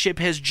leadership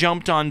has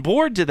jumped on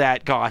board to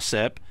that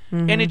gossip,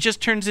 and it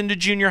just turns into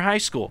junior high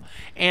school.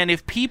 And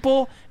if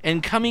people,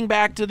 and coming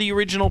back to the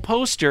original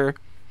poster,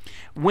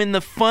 when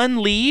the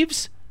fun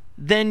leaves,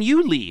 then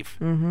you leave.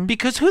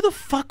 Because who the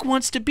fuck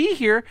wants to be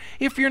here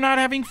if you're not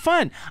having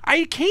fun?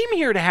 I came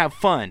here to have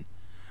fun.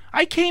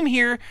 I came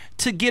here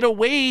to get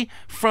away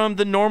from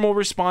the normal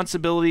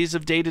responsibilities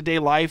of day-to-day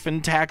life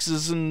and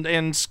taxes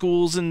and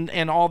schools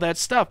and all that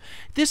stuff.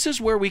 This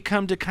is where we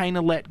come to kind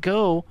of let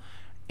go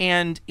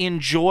and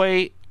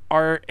enjoy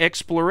our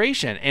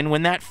exploration. And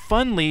when that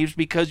fun leaves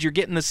because you're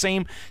getting the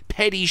same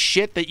petty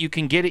shit that you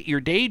can get at your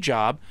day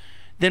job,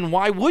 then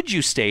why would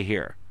you stay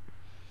here?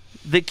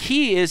 The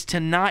key is to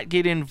not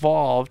get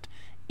involved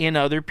in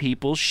other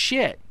people's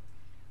shit.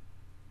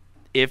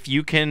 If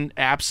you can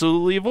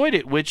absolutely avoid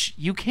it, which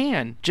you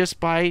can just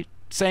by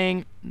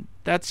saying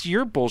that's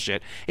your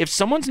bullshit. If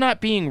someone's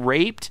not being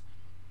raped,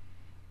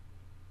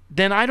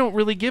 then I don't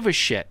really give a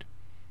shit.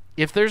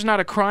 If there's not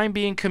a crime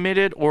being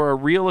committed or a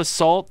real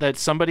assault that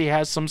somebody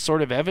has some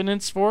sort of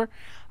evidence for,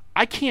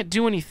 I can't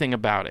do anything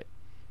about it.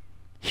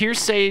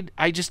 Hearsay,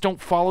 I just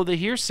don't follow the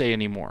hearsay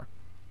anymore.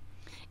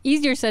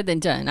 Easier said than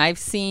done. I've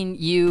seen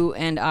you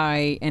and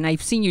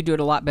I've seen you do it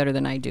a lot better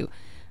than I do.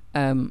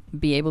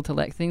 Be able to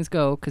let things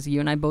go, because you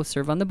and I both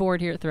serve on the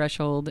board here at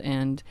Threshold,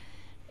 and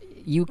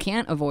you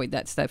can't avoid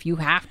that stuff. You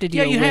have to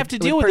deal with it. Yeah, you have to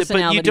deal with it,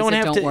 but you don't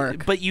have to.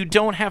 Work. But you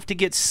don't have to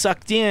get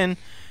sucked in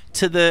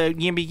to the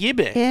yibby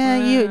yibby.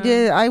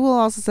 Yeah, I will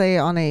also say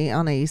on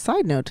a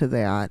side note to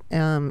that,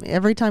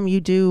 every time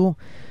you do,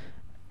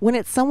 when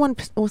it's someone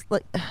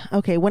like,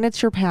 okay, when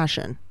it's your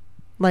passion,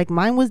 like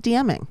mine was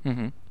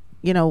DMing,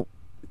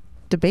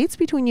 debates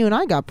between you and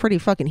I got pretty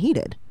fucking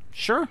heated.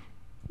 Sure.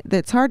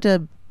 It's hard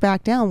to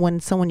back down when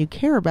someone you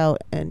care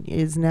about and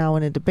is now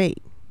in a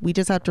debate. We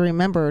just have to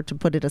remember to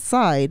put it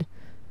aside,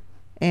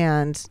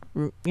 and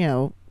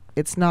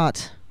it's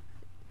not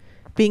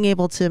being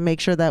able to make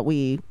sure that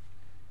we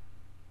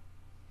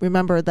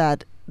remember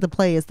that the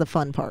play is the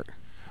fun part.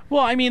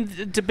 Well, I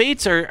mean,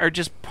 debates are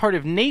just part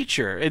of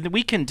nature, and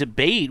we can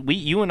debate.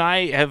 You and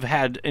I have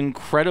had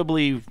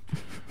incredibly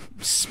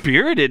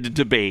spirited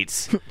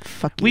debates.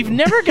 Fuck you. We've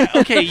never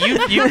got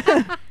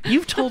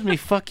you've told me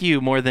fuck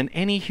you more than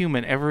any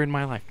human ever in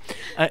my life,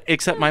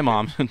 except my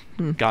mom.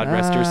 God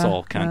rest her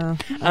soul,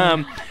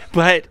 cunt.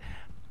 But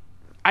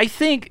I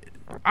think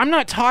I'm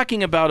not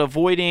talking about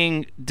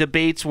avoiding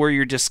debates where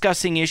you're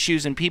discussing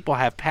issues and people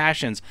have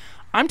passions.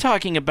 I'm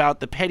talking about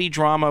the petty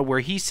drama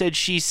where he said,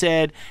 she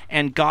said,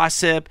 and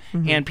gossip,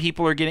 and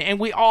people are getting, and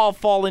we all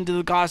fall into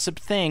the gossip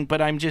thing. But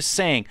I'm just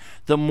saying,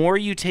 the more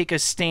you take a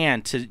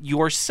stand to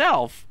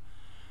yourself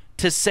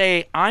to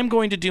say, I'm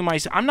going to do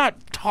I'm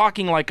not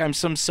talking like I'm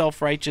some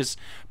self-righteous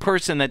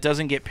person that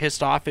doesn't get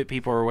pissed off at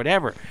people or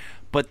whatever.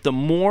 But the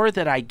more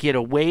that I get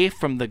away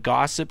from the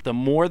gossip, the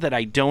more that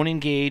I don't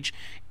engage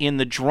in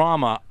the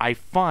drama, I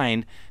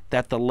find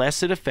that the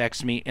less it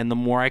affects me and the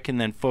more I can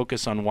then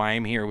focus on why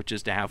I'm here, which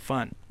is to have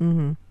fun.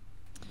 Mm-hmm.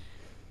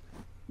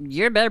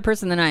 You're a better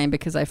person than I am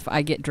because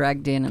I get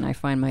dragged in and I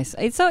find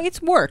myself.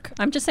 It's work.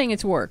 I'm just saying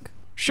it's work.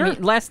 Sure. I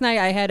mean, last night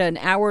I had an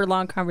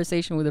hour-long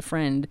conversation with a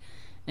friend,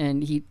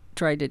 and he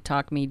tried to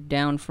talk me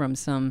down from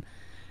some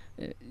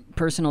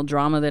personal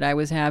drama that I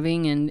was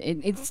having, and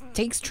it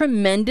takes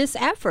tremendous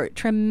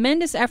effort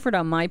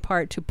on my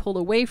part to pull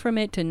away from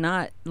it, to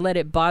not let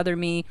it bother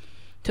me,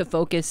 to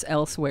focus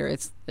elsewhere.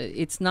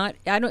 It's not.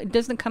 It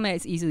doesn't come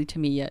as easily to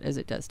me yet as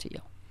it does to you,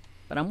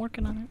 but I'm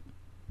working on it.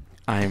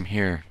 I am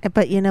here.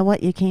 But you know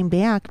what? You came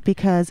back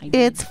because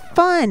it's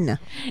fun.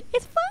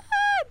 It's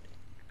fun,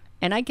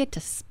 and I get to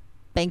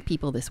spank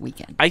people this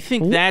weekend. I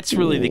think that's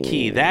really the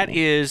key. That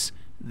is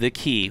the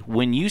key.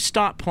 When you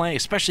stop playing,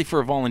 especially for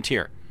a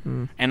volunteer,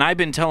 and I've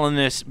been telling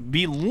this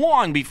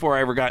long before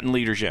I ever got in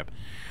leadership.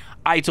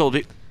 I told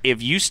it,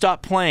 if you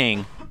stop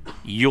playing,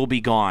 you'll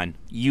be gone.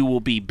 You will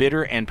be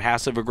bitter and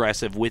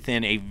passive-aggressive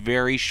within a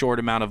very short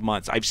amount of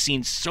months. I've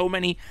seen so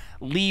many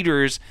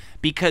leaders,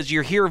 because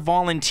you're here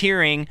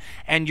volunteering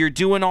and you're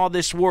doing all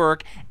this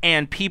work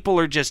and people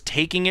are just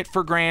taking it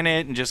for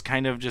granted and just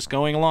kind of just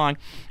going along,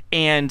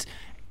 and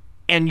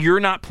you're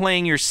not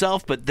playing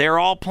yourself, but they're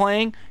all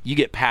playing, you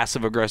get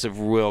passive-aggressive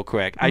real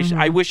quick.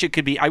 I wish it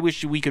could be. I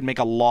wish we could make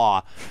a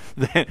law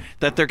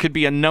that there could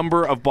be a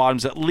number of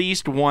bottoms, at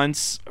least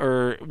once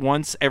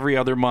every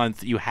other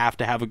month. You have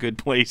to have a good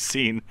play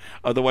scene,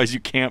 otherwise you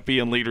can't be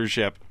in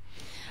leadership.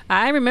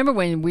 I remember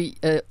when we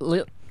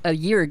a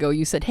year ago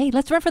you said, "Hey,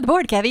 let's run for the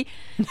board, Kathy,"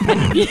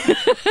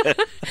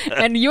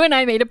 and you and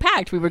I made a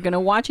pact. We were going to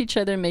watch each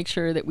other and make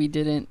sure that we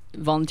didn't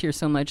volunteer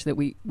so much that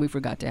we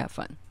forgot to have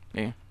fun.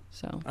 Yeah.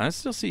 So I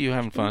still see you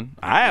having fun.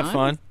 I have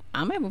fun.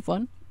 I'm having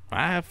fun.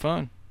 I have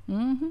fun. All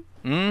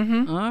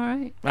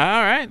right.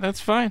 All right,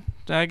 that's fine.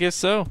 I guess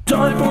so.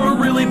 Time for a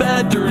really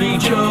bad dirty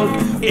joke.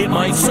 It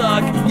might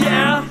suck,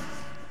 yeah.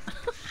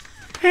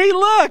 Hey,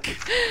 look!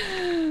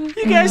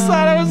 You guys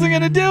thought I wasn't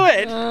going to do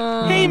it.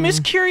 Hey, Miss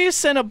Curious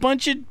sent a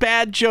bunch of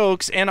bad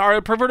jokes, and our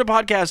Perverted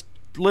Podcast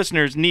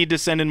listeners need to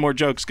send in more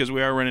jokes because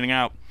we are running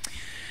out.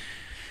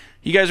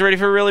 You guys ready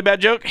for a really bad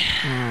joke?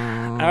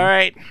 All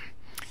right.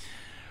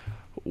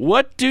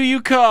 What do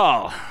you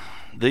call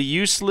the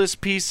useless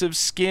piece of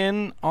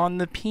skin on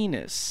the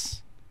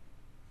penis?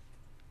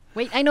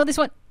 Wait, I know this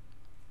one.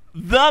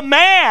 The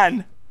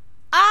man!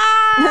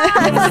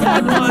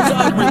 That was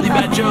a really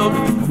bad joke.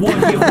 What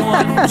do you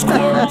want,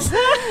 squirrels?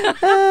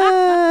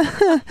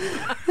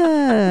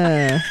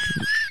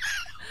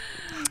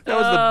 That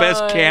was the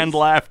best canned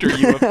laughter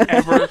you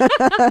have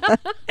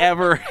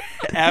ever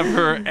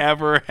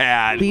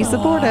had. Be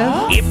supportive.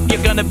 If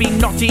you're gonna be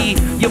naughty,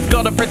 you've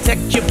gotta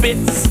protect your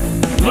bits.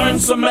 Learn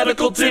some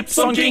medical tips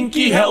on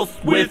kinky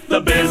health with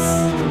the Biz.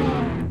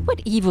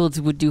 What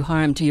evils would do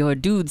harm to your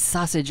dude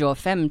sausage or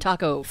femme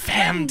taco?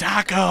 Femme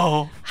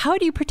taco. How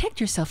do you protect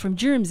yourself from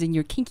germs in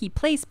your kinky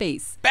play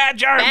space? Bad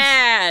germs.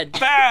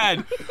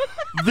 Bad.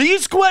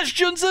 These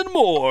questions and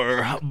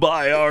more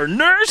by our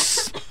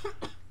nurse,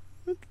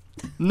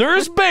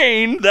 Nurse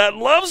Bane, that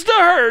loves to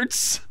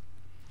hurts.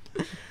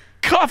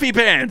 Coffee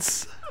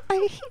Pants.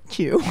 I hate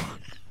you.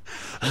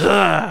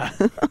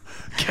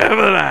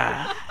 Kevin.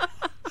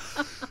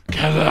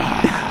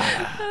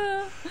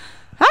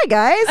 Hi,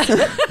 guys.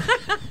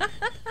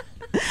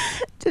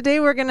 Today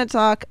we're going to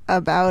talk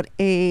about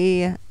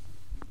it's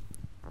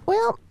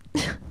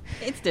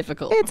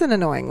difficult. It's an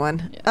annoying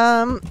one.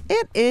 Yeah.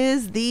 It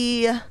is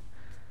the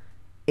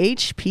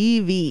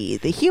HPV,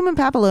 the human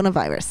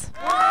papillomavirus.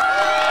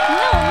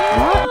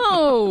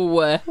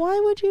 No. Why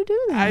would you do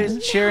that? I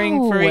was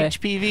cheering for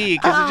HPV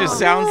because it just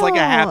sounds like a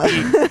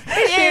happy.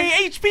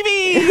 Hey,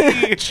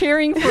 HPV!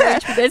 Cheering for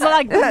HPV. It's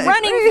like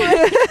running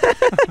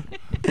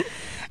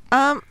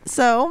for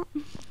So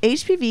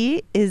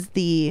HPV is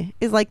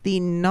like the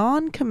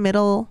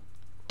non-committal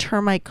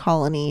termite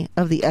colony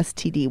of the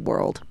STD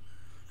world.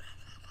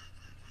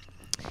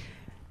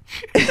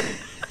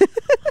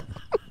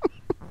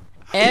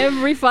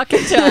 every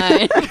fucking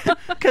time.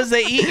 Because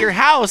they eat your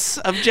house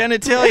of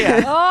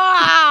genitalia.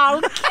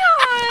 Oh,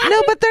 God.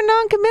 No, but they're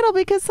non-committal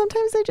because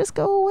sometimes they just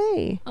go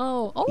away.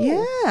 Oh.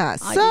 Yeah.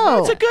 I So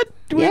That's a good.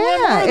 We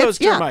want more of those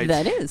termites.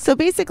 That is. So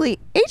basically,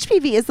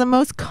 HPV is the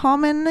most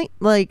common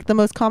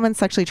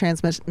sexually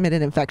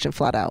transmitted infection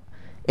flat out.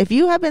 If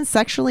you have been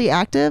sexually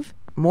active,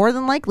 more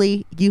than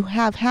likely you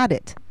have had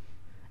it.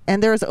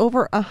 And there's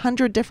over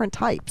 100 different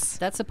types.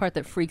 That's the part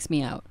that freaks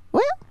me out.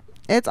 Well,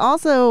 it's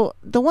also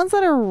the ones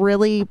that are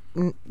really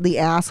the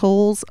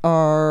assholes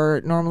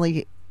are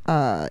normally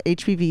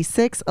HPV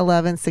 6,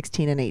 11,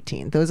 16, and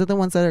 18. Those are the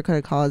ones that are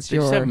going to cause They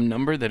just have a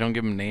number. They don't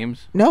give them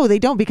names. No, they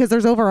don't, because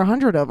there's over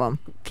 100 of them.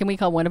 Can we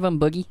call one of them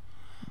Boogie?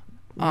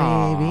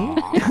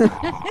 Maybe.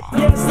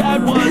 Yes,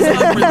 that was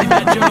a really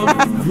bad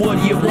joke. What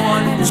do you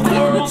want,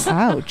 squirrels?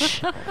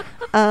 Ouch.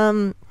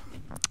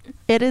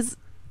 It is.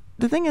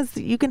 The thing is,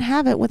 you can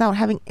have it without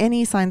having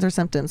any signs or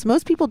symptoms.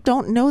 Most people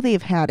don't know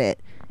they've had it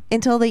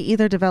until they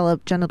either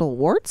develop genital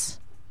warts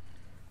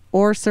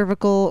or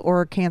cervical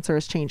or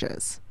cancerous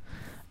changes.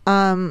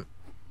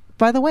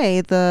 By the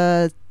way,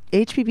 the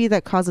HPV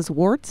that causes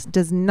warts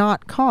does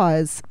not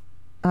cause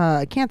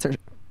cancer.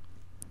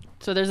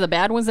 So there's the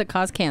bad ones that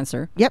cause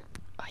cancer. Yep.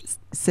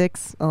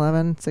 6,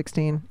 11,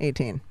 16,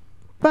 18.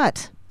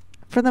 But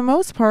for the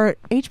most part,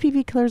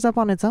 HPV clears up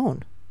on its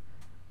own.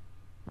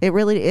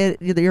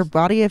 Your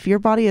body, if your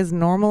body is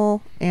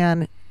normal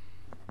and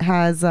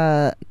has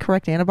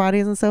correct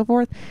antibodies and so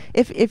forth,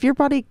 if your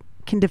body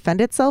can defend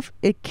itself,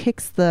 it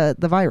kicks the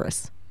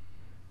virus.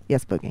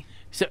 Yes, Boogie.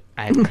 So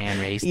I have hand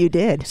raised. You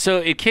did. So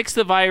it kicks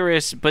the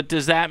virus, but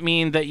does that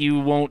mean that you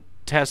won't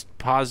test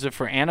positive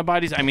for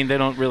antibodies? I mean, they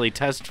don't really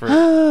test for.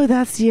 Oh,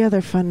 that's the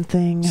other fun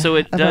thing. So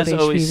it about does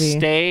always HPV.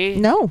 stay.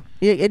 No,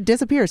 it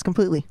disappears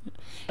completely.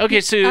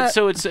 Okay,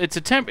 so it's a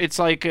temp. It's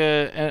like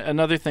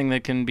another thing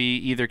that can be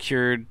either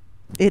cured.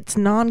 It's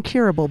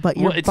non-curable, but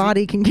your Well,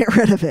 body can get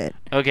rid of it.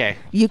 Okay.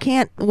 You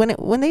can't.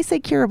 When they say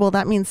curable,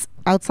 that means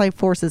outside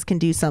forces can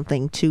do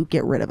something to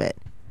get rid of it.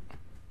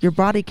 Your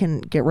body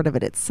can get rid of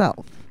it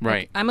itself.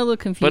 Right. I'm a little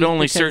confused. But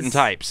only because- certain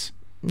types.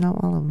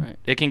 Not all of them. Right.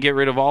 It can get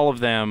rid of all of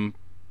them,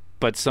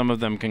 but some of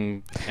them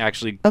can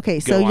actually. Okay,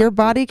 so go your on.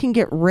 body can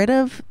get rid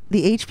of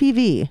the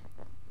HPV,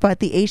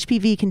 but the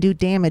HPV can do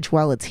damage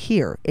while it's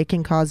here. It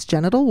can cause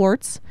genital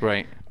warts,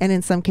 Right. and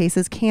in some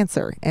cases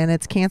cancer. And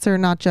it's cancer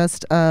not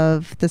just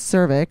of the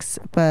cervix,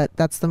 but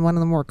that's one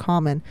of the more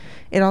common.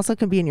 It also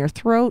can be in your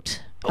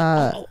throat.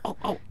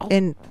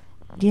 And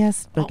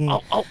yes,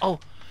 Boogie. Oh.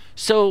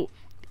 So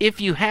if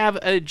you have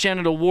a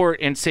genital wart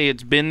and say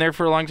it's been there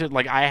for a long time,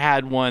 like I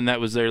had one that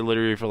was there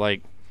literally for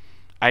like,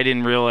 I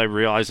didn't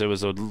realize it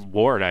was a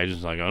wart. I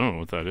just like, I don't know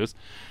what that is.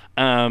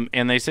 And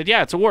they said,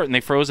 yeah, it's a wart, and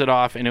they froze it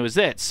off, and it was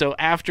it. So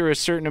after a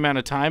certain amount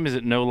of time, is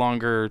it no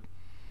longer?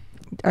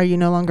 Are you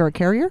no longer a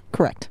carrier?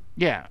 Correct.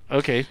 Yeah.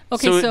 Okay.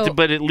 Okay, so-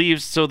 but it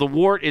leaves. So the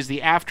wart is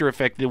the after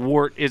effect. The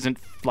wart isn't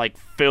like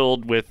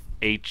filled with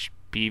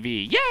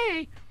HPV.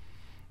 Yay.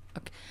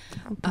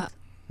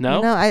 No.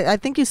 No, I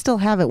think you still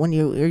have it when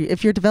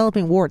if you're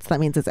developing warts, that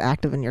means it's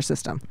active in your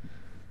system.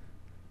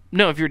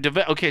 No. If you're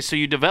okay, so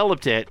you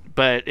developed it,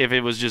 but if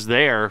it was just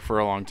there for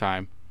a long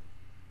time.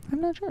 I'm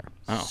not sure.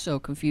 Oh. So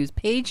confused.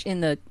 Paige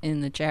in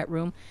the chat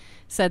room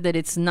said that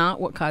it's not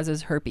what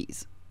causes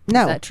herpes.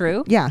 No. Is that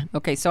true? Yeah.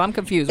 Okay, so I'm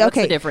confused. What's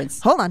the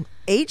difference? Hold on.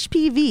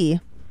 HPV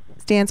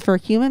stands for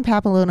human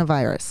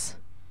papillomavirus.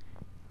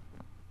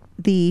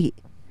 The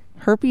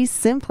herpes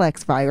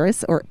simplex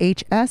virus, or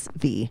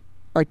HSV,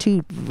 are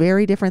two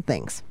very different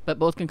things. But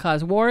both can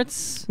cause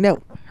warts, No,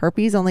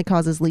 herpes only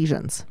causes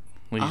lesions.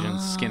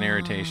 Lesions, skin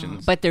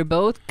irritations. but they're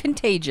both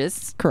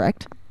contagious,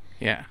 Correct.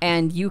 Yeah.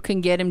 and you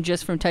can get them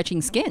just from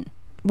touching skin.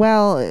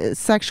 Well,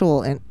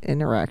 sexual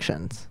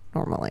interactions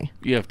normally.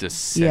 You have to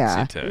sexy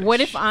Yeah. touch. What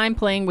if I'm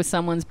playing with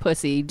someone's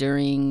pussy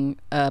during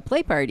a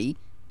play party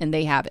and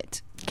they have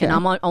it, Okay. and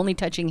I'm only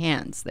touching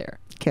hands there?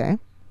 Okay.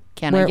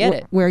 Can I get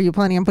it? Where are you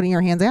planning on putting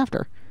your hands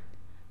after?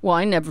 Well,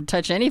 I never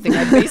touch anything.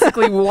 I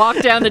basically walk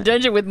down the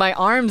dungeon with my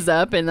arms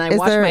up, and I Is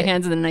wash there- my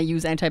hands, and then I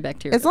use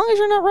antibacterial. As long as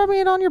you're not rubbing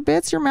it on your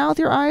bits, your mouth,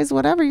 your eyes,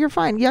 whatever, you're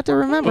fine. You have to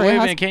remember, But wait it a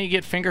has- minute, can't you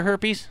get finger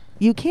herpes?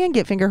 you can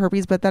get finger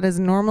herpes, but that is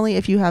normally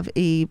if you have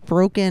a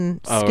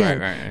broken Oh, skin.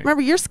 right.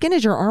 Remember, your skin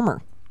is your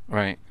armor.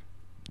 Right.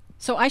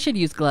 So I should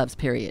use gloves,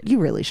 period. You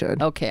really should.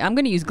 Okay, I'm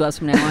going to use gloves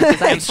from now on because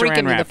that's And saran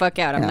freaking me the wrap. fuck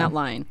out. I'm Yeah. not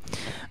lying.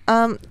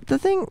 The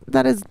thing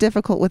that is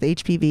difficult with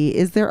HPV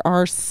is there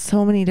are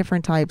so many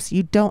different types.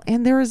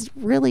 And there is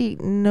really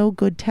no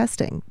good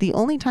testing. The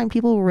only time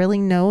people really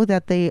know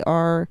that they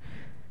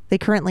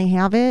currently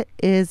have it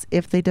is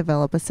if they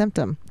develop a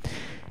symptom.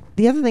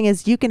 The other thing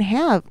is you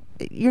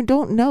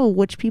don't know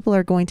which people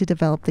are going to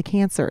develop the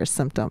cancerous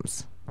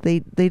symptoms. They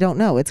don't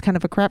know. It's kind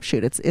of a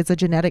crapshoot. It's a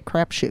genetic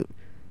crapshoot.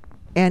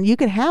 And you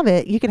could have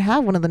it. You could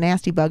have one of the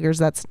nasty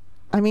buggers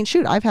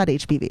I've had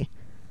HPV.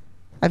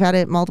 I've had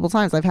it multiple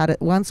times. I've had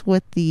it once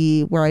with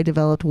where I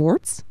developed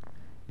warts,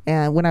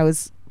 and when I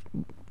was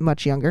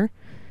much younger,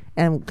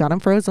 and got them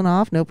frozen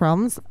off, no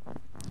problems,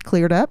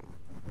 cleared up,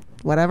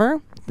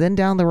 whatever. Then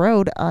down the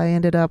road, I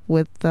ended up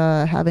with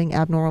having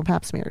abnormal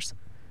pap smears,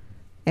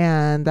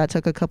 and that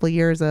took a couple of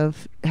years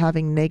of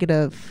having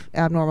negative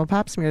abnormal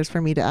pap smears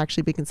for me to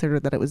actually be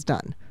considered that it was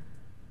done.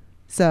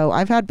 So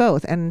I've had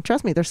both, and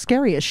trust me, they're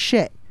scary as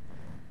shit.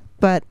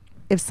 But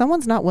if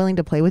someone's not willing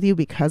to play with you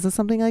because of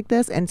something like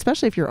this, and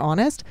especially if you're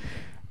honest,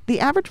 the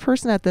average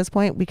person at this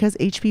point, because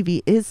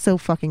HPV is so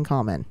fucking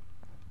common,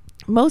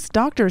 most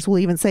doctors will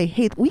even say,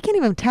 hey, we can't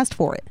even test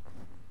for it.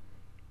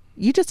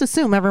 You just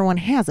assume everyone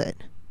has it.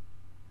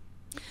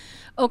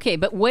 Okay,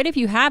 but what if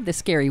you have the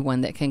scary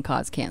one that can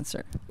cause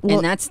cancer, Well-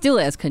 and that's still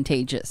as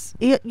contagious?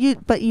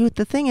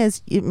 The thing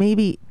is,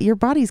 maybe your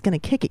body's going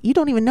to kick it. You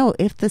don't even know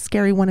if the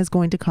scary one is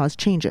going to cause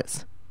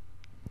changes.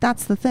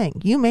 That's the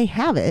thing. You may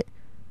have it,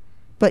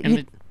 but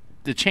And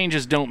the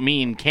changes don't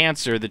mean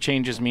cancer. The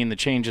changes mean the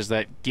changes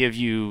that give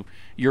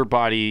your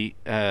body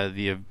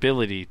the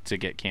ability to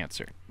get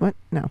cancer. what?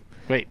 No.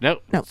 Wait, no.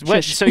 No,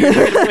 What? shush. So you're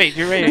wait.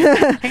 You're waiting.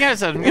 Hang on a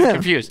second. I'm getting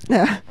confused.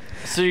 Yeah.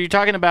 So you're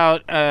talking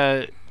about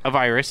a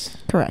virus.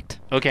 Correct.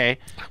 Okay.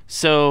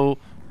 So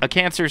a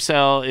cancer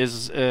cell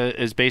is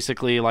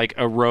basically like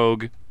a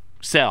rogue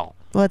cell.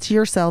 Well, it's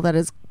your cell that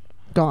is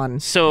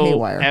gone So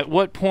haywire. at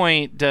what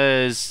point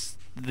does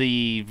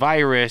the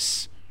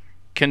virus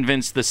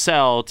convince the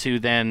cell to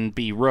then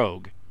be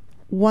rogue?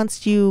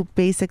 Once you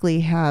basically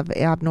have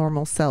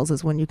abnormal cells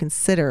is when you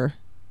consider,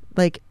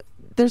 like,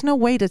 there's no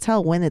way to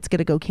tell when it's going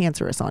to go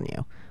cancerous on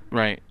you.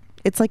 Right.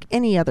 It's like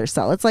any other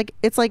cell. It's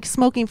like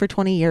smoking for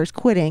 20 years,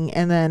 quitting,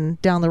 and then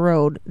down the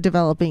road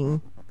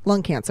developing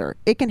lung cancer.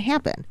 It can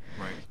happen.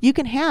 Right.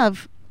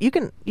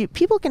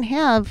 People can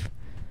have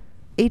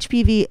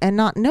HPV and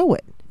not know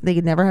it. They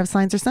could never have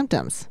signs or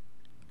symptoms.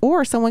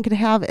 Or someone could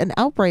have an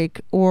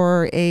outbreak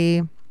or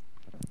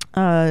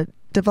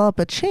develop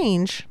a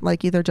change,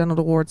 like either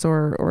genital warts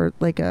or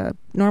like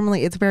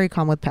normally it's very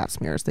common with pap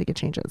smears. They get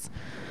changes.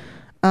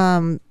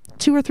 2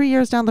 or 3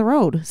 years down the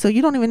road. So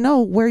you don't even know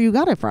where you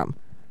got it from.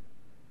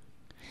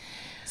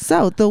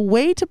 So the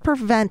way to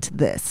prevent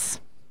this,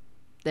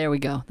 There we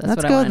go. That's let's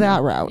what I go wanna that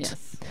know. route.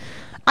 Yes.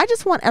 I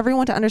just want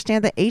everyone to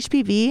understand that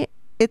HPV,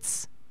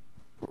 it's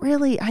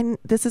really,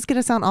 this is going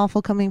to sound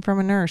awful coming from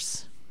a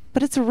nurse,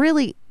 but it's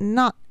really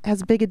not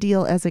as big a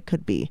deal as it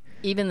could be.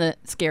 Even the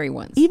scary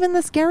ones. Even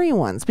the scary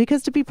ones,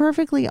 because to be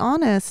perfectly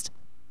honest,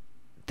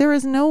 there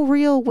is no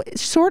real way,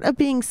 short of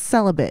being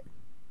celibate.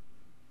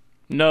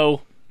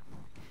 No.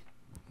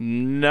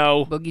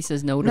 Boogie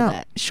says no to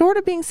that. Short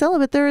of being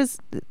celibate, there is,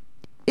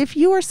 if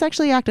you are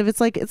sexually active,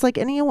 it's like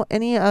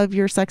any of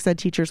your sex ed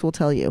teachers will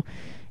tell you.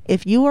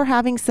 If you are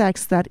having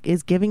sex that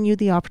is giving you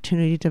the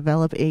opportunity to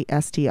develop a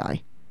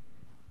STI,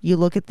 you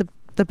look at the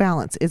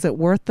balance. Is it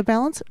worth the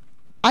balance?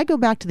 I go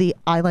back to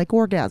I like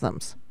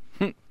orgasms.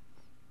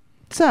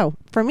 So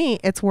for me,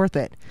 it's worth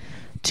it.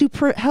 To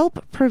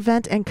help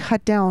prevent and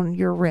cut down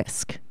your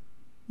risk,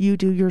 you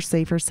do your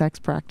safer sex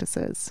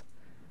practices,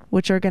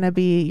 which are going to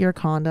be your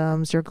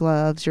condoms, your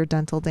gloves, your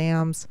dental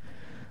dams.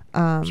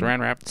 Saran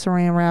wrap.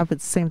 Saran wrap,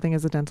 it's the same thing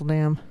as a dental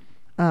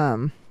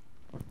dam.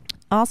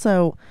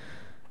 Also,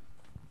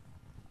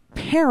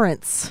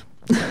 parents.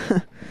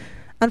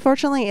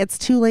 Unfortunately, it's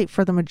too late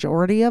for the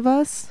majority of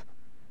us,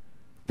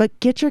 but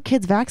get your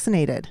kids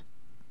vaccinated.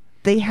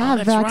 They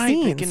have that's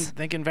vaccines. Right.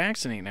 They can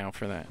vaccinate now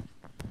for that.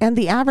 And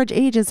the average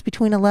age is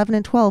between 11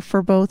 and 12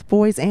 for both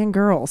boys and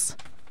girls.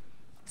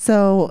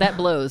 So That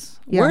blows.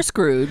 Yeah. We're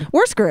screwed,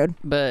 we're screwed.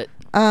 but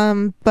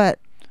But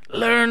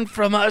Learn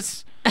from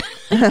us.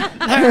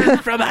 Learn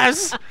from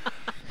us.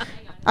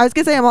 I was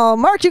going to say, I'm all,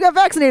 Mark, you got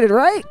vaccinated,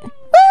 right? Woo!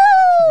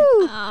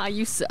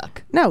 you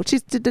suck. No, it's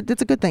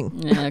a good thing.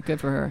 Yeah, good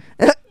for her.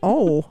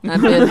 Oh.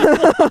 I'm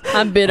bitter.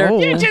 I'm bitter.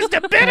 Oh. You're just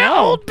a bitter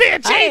old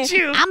bitch, ain't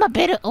you? I'm a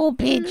bitter old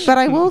bitch. But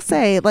I will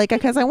say, like,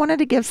 because I wanted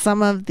to give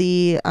some of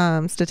the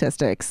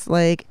statistics,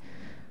 like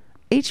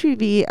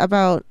HPV,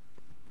 about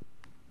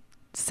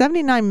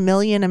 79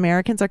 million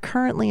Americans are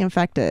currently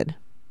infected.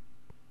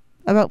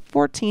 About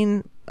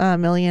 14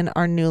 million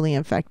are newly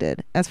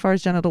infected. As far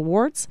as genital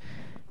warts,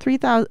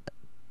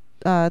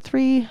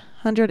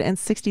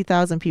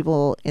 360,000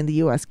 people in the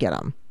U.S. get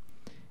them.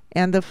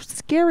 And the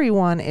scary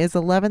one is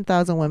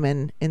 11,000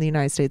 women in the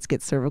United States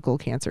get cervical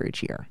cancer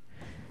each year.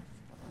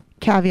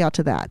 Caveat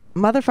to that.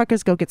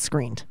 Motherfuckers, go get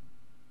screened.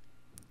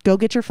 Go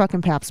get your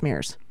fucking pap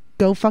smears.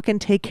 Go fucking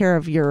take care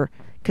of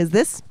because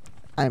this,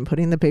 I'm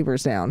putting the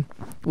papers down.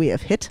 We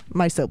have hit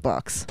my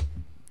soapbox.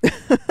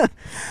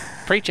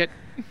 Preach it.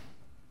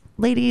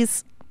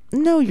 Ladies,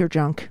 know your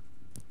junk.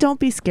 Don't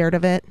be scared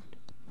of it.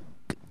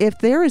 If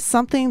there is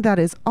something that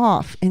is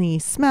off, any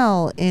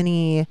smell,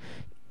 any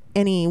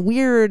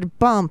weird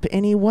bump,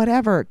 any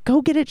whatever,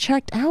 go get it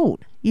checked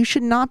out. You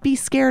should not be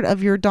scared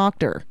of your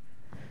doctor.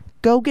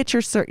 Go get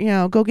your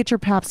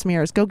pap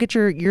smears, go get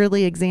your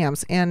yearly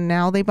exams. And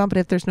now they bump it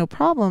if there's no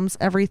problems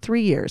every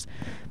 3 years.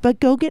 But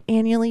go get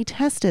annually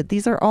tested.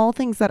 These are all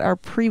things that are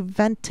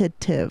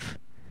preventative.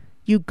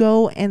 You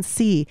go and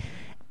see.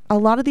 A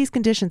lot of these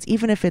conditions,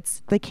 even if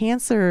it's the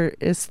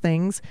cancerous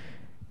things,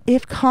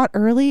 if caught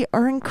early,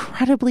 are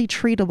incredibly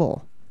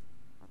treatable.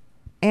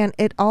 And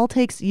it all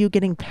takes you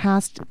getting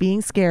past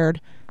being scared,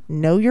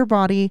 know your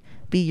body,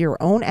 be your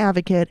own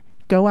advocate,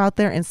 go out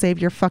there and save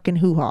your fucking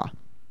hoo-ha.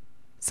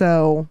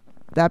 So,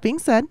 that being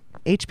said,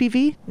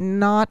 HPV,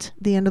 not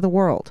the end of the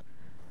world.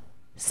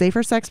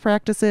 Safer sex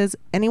practices,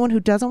 anyone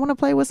who doesn't want to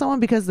play with someone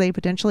because they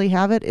potentially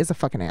have it is a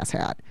fucking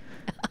asshat.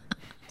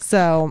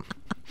 So,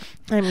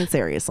 I mean,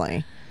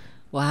 seriously.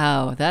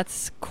 Wow,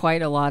 that's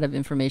quite a lot of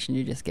information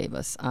you just gave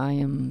us. I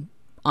am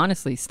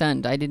honestly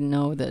stunned. I didn't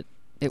know that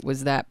it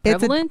was that It's a-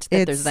 prevalent,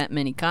 that there's it's- that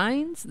many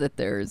kinds, that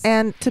there's...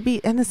 And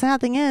the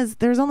sad thing is,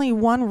 there's only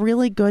one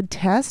really good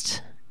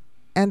test,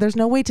 and there's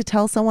no way to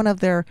tell someone of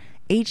their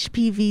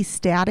HPV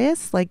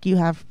status, like you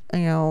have,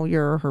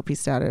 your herpes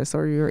status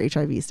or your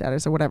HIV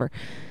status or whatever.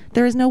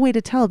 There is no way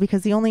to tell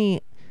because the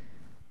only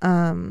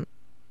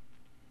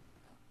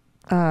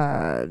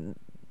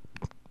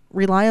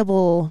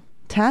reliable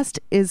test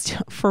is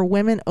for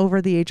women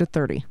over the age of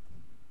 30.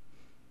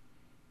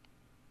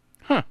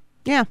 Huh.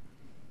 Yeah.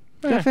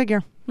 Go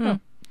figure.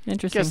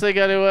 Interesting. Guess they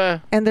got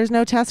to. And there's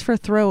no test for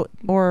throat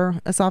or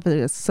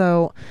esophagus.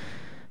 So,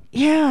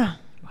 yeah.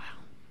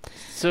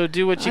 So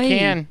do what you Aye.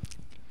 can.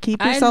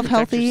 Keep I- yourself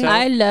Protect healthy. yourself.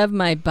 I love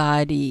my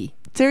body.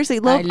 Seriously,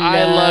 look.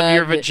 I love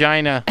your Love it.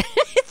 vagina.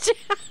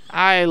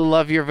 I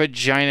love your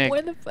vagina.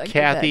 Where the fuck did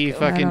Kathy that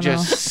go? I fucking don't know.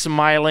 just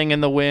smiling in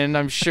the wind.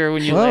 I'm sure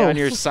when you lay Whoa. on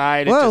your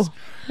side, it Whoa. just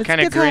It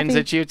kind of gets grins happy.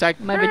 at you. It's like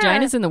My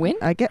vagina's in the wind?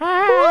 I get.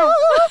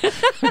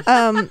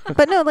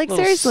 But no, like little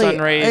seriously, sun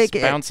rays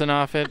like, bouncing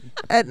off it.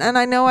 and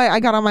I know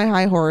I got on my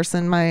high horse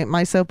and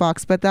my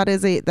soapbox, but that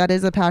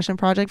is a passion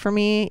project for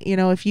me.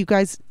 If you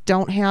guys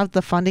don't have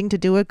the funding to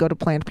do it, go to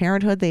Planned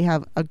Parenthood. They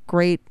have a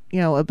great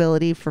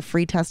ability for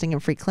free testing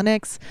and free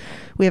clinics.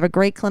 We have a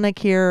great clinic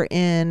here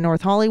in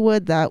North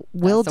Hollywood that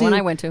will the do. one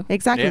I went to.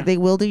 Exactly, Yeah. they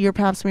will do your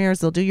Pap smears.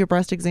 They'll do your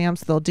breast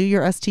exams. They'll do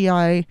your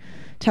STI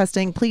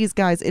testing. Please,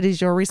 guys, it is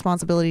your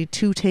responsibility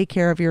to take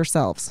care of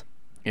yourselves.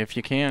 If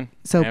you can.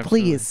 So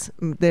Absolutely.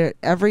 please,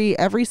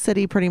 every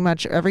city, pretty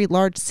much every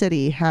large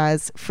city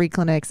has free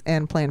clinics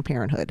and Planned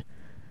Parenthood.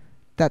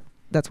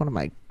 That's one of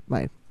my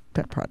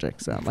pet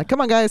projects. So I'm like,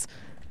 come on, guys.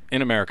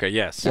 In America,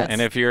 yes. Yes.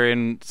 And if you're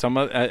in some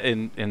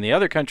in the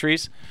other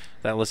countries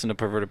that listen to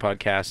Perverted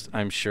Podcast,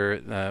 I'm sure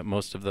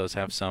most of those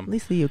have some. At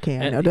least the UK,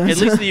 I know At does.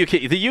 least the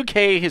UK. The UK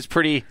is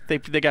pretty. They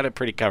got it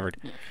pretty covered.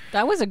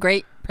 That was a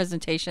great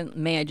presentation.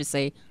 May I just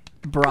say,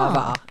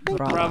 brava.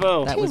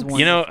 Bravo. That was wonderful.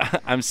 You know,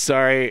 I'm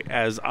sorry.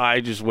 As I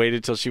just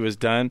waited till she was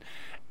done.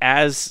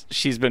 As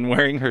she's been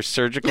wearing her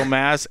surgical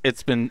mask,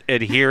 it's been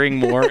adhering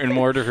more and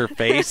more to her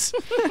face.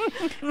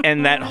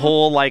 And that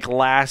whole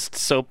last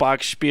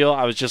soapbox spiel,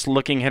 I was just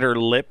looking at her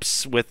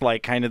lips with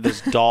kind of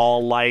this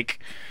doll-like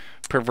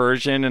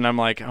perversion, and I'm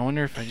like, I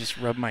wonder if I just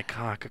rub my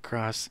cock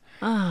across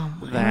Oh,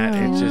 my that.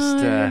 It God.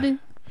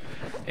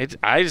 just,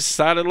 I just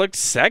thought it looked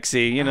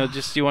sexy.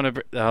 Just you want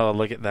to. Oh,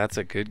 look at that's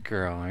a good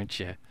girl, aren't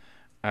you?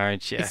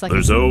 Aren't you? It's like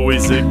There's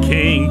always a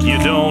kink you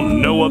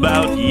don't know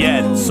about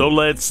yet, so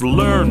let's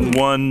learn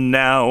one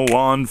now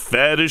on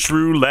Fetish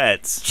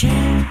Roulette.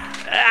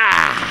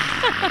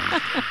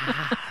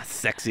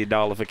 Sexy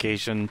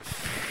dollification.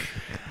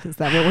 Is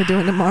that what we're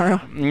doing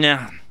tomorrow?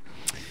 Yeah.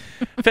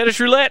 Fetish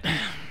roulette.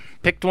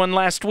 Picked one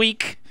last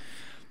week.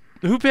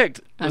 Who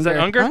picked? Was that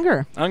Unger. Unger?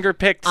 Unger. Unger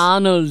picked.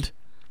 Arnold.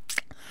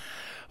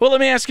 Well, let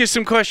me ask you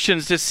some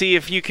questions to see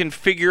if you can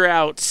figure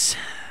out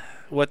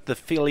what the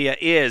philia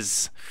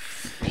is.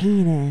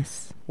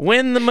 Penis.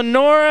 When the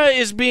menorah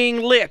is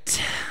being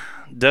lit,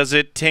 does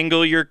it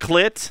tingle your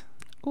clit?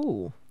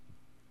 Ooh.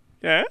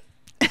 Yeah.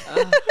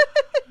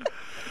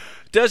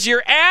 Does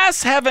your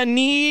ass have a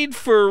need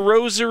for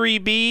rosary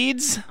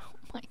beads?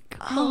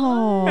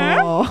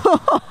 Oh.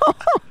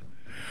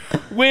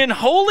 When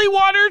holy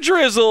water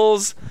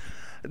drizzles,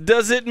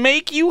 does it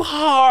make you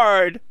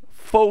hard?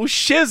 Faux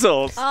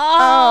shizzles.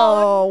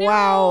 Oh,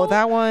 wow.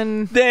 That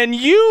one. Then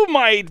you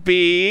might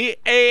be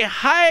a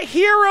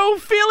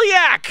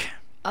hierophiliac.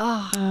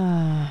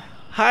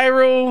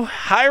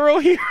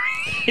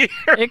 Hero.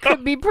 It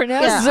could be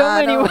pronounced Yeah, so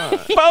I many don't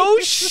ways.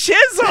 Faux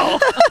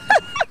shizzle.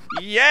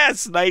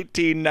 Yes,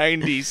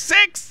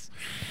 1996.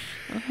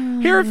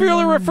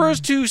 Hierophilia refers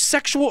to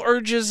sexual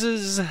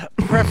urges,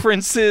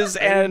 preferences,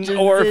 and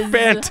or Urges.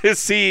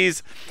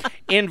 fantasies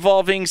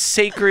involving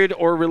sacred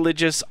or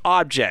religious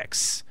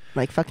objects.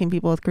 Like fucking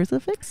people with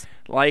crucifix?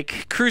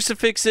 Like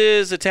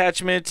crucifixes,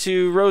 attachment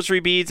to rosary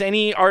beads,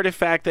 any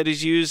artifact that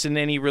is used in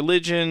any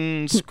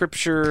religion,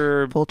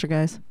 scripture,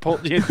 Poltergeist.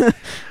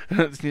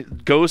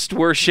 ghost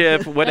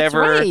worship,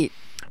 whatever. That's right.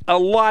 A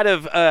lot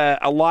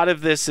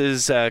of this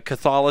is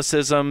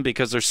Catholicism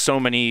because there's so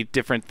many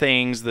different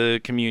things: the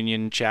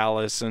communion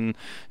chalice and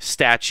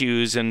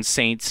statues and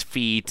saints'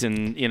 feet,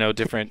 and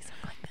different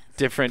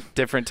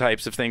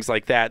types of things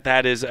like that.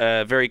 That is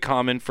very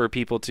common for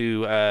people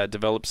to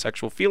develop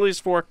sexual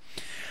philias for.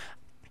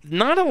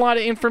 Not a lot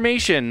of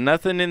information.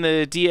 Nothing in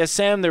the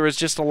DSM. There was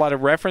just a lot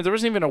of reference. There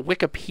wasn't even a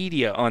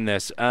Wikipedia on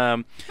this.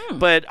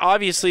 But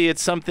obviously,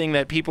 it's something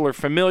that people are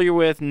familiar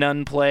with.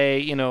 Nun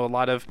play. A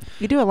lot of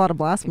You do a lot of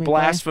blasphemy. play.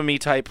 blasphemy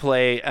type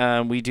play.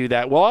 We do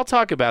that. Well, I'll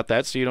talk about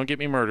that so you don't get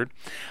me murdered.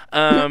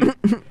 Well,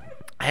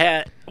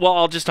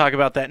 I'll just talk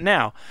about that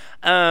now.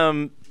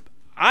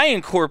 I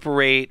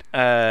incorporate.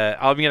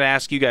 I'm going to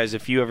ask you guys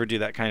if you ever do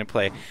that kind of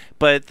play.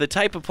 But the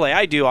type of play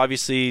I do,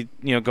 obviously,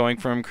 going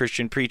from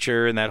Christian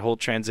preacher and that whole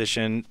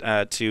transition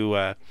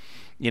to,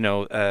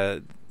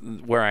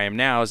 where I am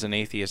now as an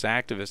atheist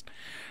activist.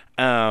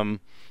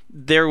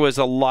 There was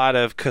a lot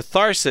of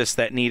catharsis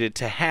that needed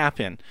to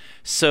happen.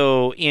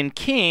 So in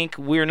kink,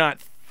 we're not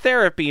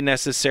therapy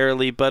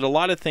necessarily, but a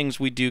lot of things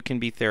we do can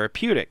be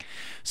therapeutic.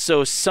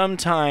 So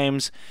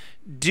sometimes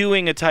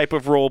doing a type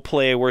of role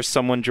play where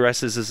someone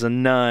dresses as a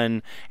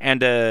nun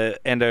and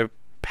a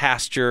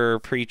pastor,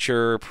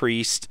 preacher,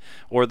 priest,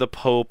 or the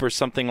Pope or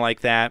something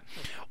like that,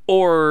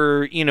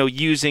 or, you know,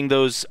 using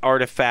those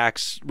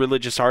artifacts,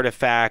 religious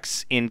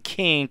artifacts in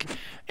kink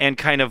and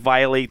kind of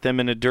violate them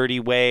in a dirty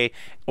way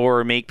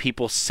or make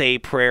people say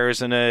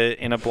prayers in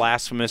a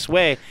blasphemous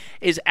way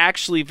is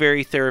actually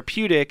very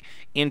therapeutic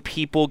in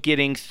people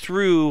getting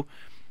through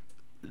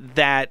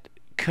that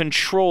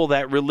control,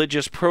 that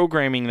religious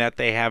programming that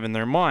they have in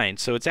their mind.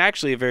 So it's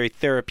actually a very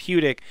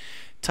therapeutic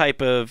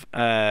type of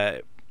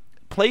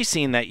play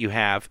scene that you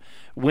have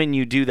when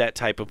you do that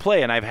type of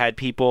play. And I've had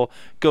people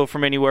go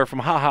from anywhere from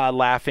haha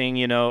laughing,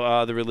 you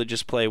know, the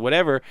religious play,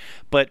 whatever,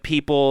 but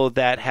people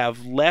that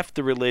have left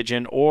the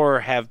religion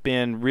or have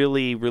been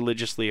really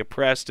religiously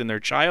oppressed in their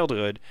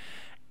childhood,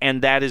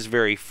 and that is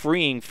very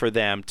freeing for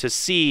them to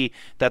see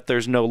that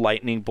there's no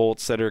lightning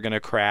bolts that are going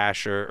to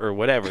crash or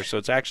whatever. So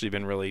it's actually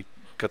been really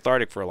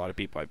cathartic for a lot of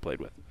people I've played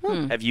with.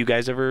 Have you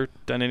guys ever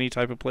done any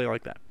type of play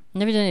like that?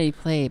 Never done any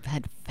play. I've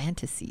had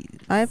fantasies.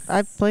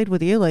 I've played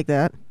with you like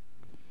that.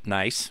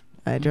 Nice.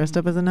 I dressed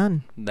up as a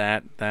nun.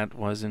 That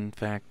was in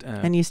fact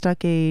and you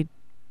stuck a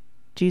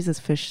Jesus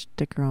fish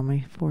sticker on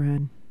my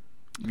forehead.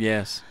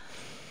 Yes.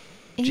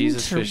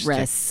 Jesus fish stick.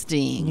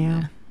 Interesting.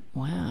 Yeah.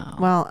 Wow.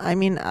 Well, I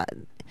mean,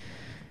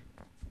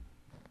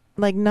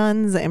 like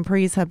nuns and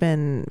priests have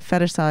been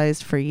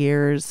fetishized for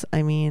years.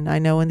 I mean, I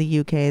know in the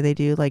UK they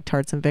do like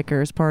tarts and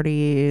vicars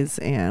parties,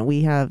 and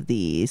we have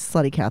the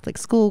slutty Catholic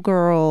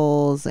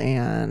schoolgirls,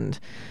 and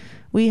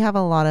we have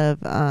a lot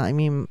of, I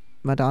mean,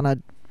 Madonna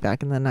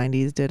back in the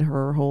 90s did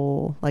her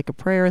whole like a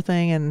prayer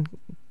thing and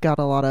got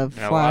a lot of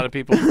flack. A lot of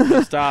people were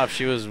pissed off.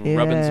 She was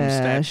rubbing some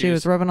statues. She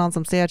was rubbing on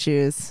some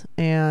statues.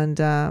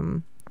 And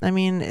I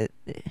mean,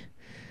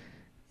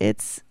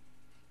 it's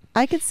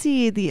I could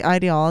see the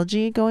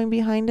ideology going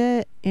behind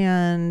it,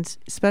 and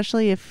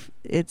especially if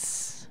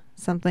it's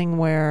something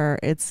where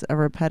it's a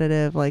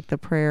repetitive, like the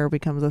prayer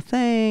becomes a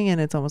thing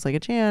and it's almost like a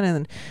chant,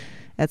 and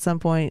at some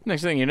point,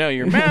 next thing you know,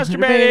 you're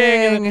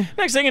masturbating. And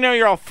next thing you know,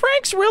 you're all,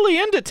 Frank's really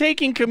into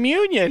taking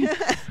communion.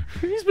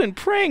 He's been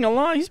praying a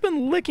lot. He's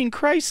been licking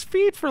Christ's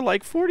feet for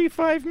like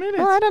 45 minutes.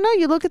 Well, I don't know.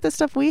 You look at the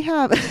stuff we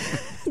have.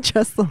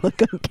 Just the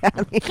look of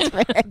Cammy's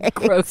face.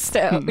 Grossed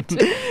out.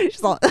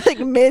 She's all like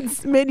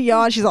mid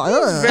yawn. She's all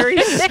ugh. very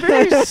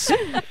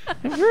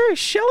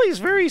Shelley's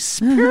very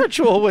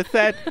spiritual with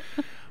that.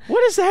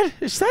 What is that?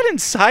 Is that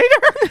insider?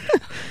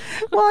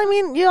 Well, I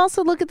mean, you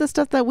also look at the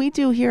stuff that we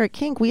do here at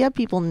Kink. We have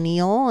people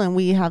kneel, and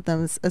we have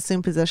them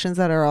assume positions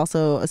that are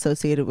also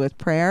associated with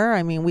prayer.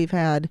 I mean,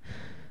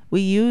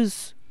 we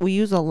use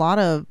a lot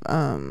of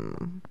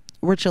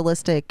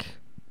ritualistic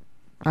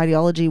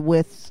ideology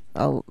with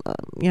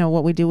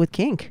what we do with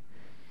Kink.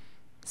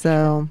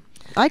 So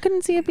I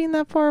couldn't see it being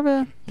that far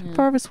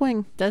of a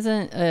swing.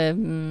 Doesn't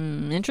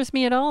interest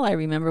me at all. I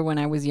remember when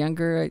I was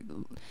younger,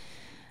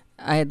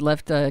 I had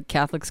left a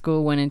Catholic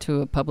school, went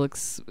into a public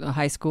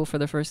high school for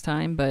the first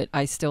time, but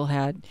I still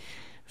had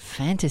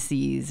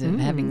fantasies of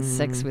having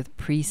sex with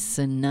priests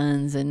and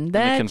nuns, and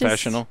that in the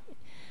confessional.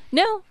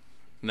 No,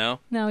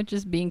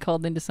 just being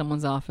called into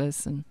someone's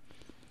office and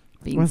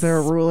being Was there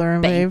a ruler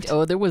involved?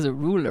 Oh, there was a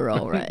ruler,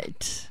 all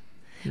right.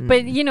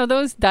 But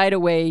those died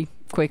away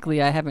quickly.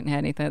 I haven't had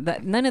anything.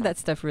 None of that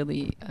stuff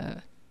really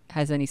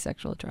has any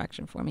sexual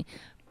attraction for me.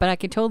 But I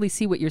can totally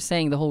see what you're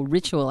saying. The whole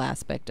ritual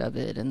aspect of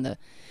it, and the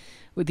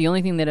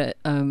only thing that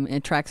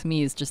attracts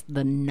me is just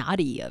the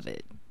naughty of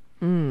it.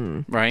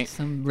 Right.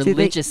 Some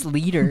religious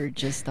leader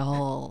just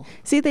all.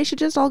 See, they should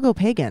just all go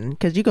pagan,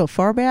 because you go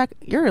far back,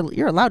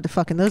 you're allowed to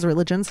fuck in those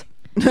religions.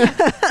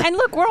 And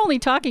look, we're only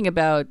talking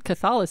about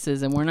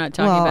Catholicism. We're not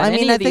talking about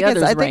any of the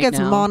others I think it's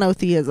now.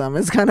 Monotheism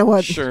is kind of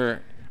what. Sure.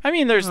 I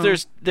mean,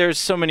 there's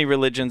so many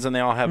religions, and they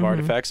all have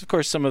artifacts. Of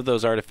course, some of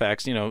those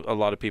artifacts, a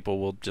lot of people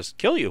will just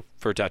kill you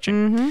for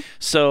touching.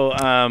 So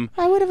I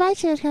would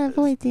advise you to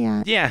avoid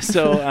that. Yeah.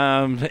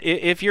 So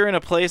if you're in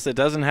a place that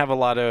doesn't have a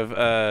lot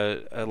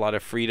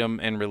of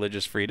freedom and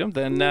religious freedom,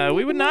 then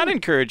we would not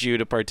encourage you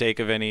to partake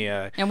of any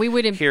and we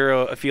would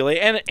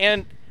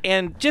herophilia.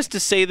 And just to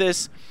say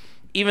this,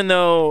 even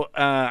though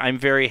I'm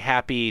very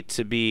happy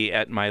to be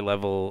at my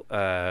level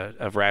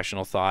of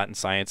rational thought and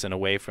science and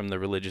away from the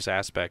religious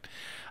aspect,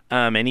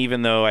 and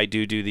even though I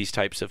do these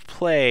types of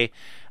play,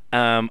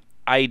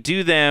 I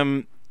do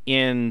them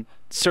in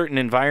certain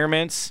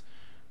environments,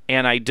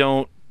 and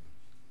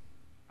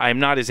I'm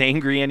not as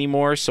angry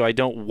anymore, so I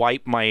don't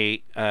wipe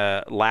my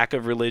lack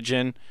of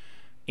religion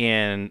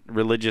in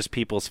religious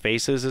people's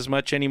faces as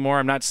much anymore.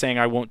 I'm not saying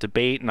I won't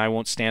debate and I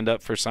won't stand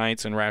up for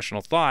science and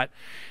rational thought,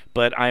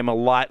 but I'm a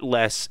lot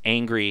less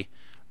angry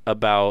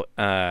about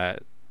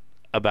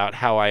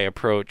how I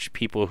approach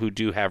people who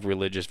do have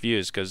religious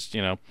views, because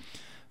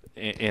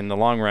in the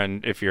long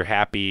run, if you're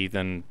happy,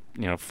 then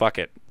fuck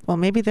it. Well,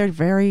 maybe they're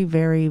very,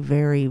 very,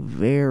 very,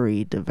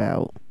 very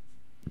devout,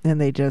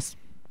 and they just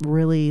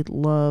really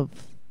love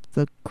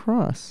the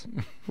cross.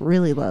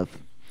 Really love.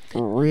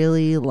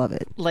 really love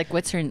it. Like,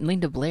 what's her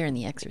Linda Blair in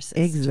The Exorcist?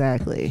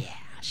 Exactly.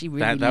 She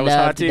really That was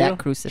hot loved to that you?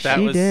 crucifix. That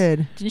She was-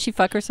 did. Didn't she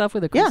fuck herself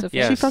with a Yeah,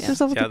 crucifix? she fucked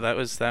herself with Yeah, a- that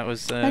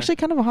was Actually,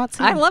 kind of a hot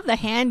scene. I love the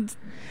hand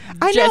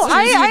I know.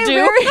 gestures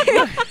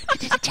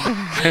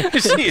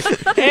you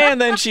do. and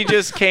then she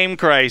just came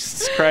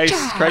Christ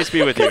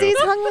be with Because you. he's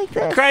hung like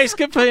this. Christ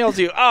compels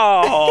you.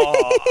 Oh.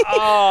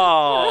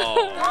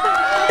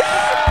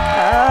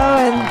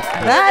 And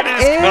that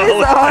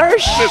is our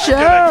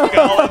show.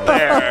 Call it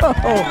there.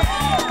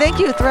 Thank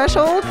you,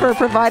 Threshold, for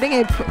providing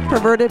a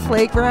perverted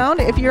playground.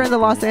 If you're in the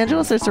Los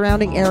Angeles or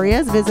surrounding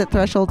areas, visit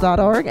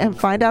threshold.org and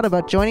find out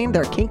about joining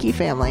their kinky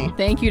family.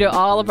 Thank you to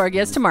all of our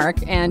guests, to Mark,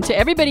 and to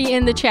everybody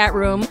in the chat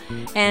room,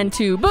 and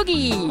to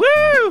Boogie,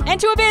 Woo! and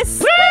to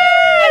Abyss, Woo!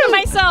 and to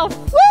myself.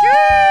 Woo!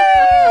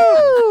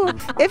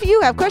 If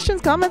you have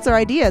questions, comments, or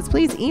ideas,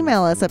 please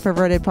email us at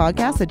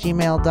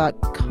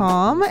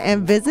pervertedpodcast@gmail.com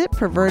and visit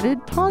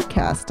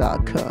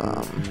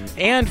pervertedpodcast.com.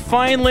 And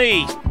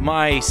finally,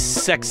 my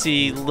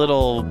sexy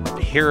little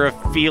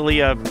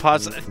hairophilia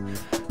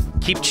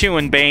keep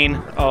chewing, Bane.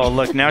 Oh,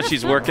 look, now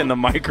she's working the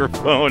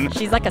microphone.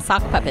 She's like a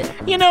sock puppet.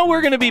 You know,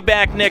 we're going to be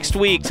back next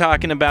week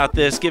talking about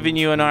this, giving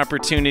you an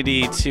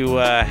opportunity to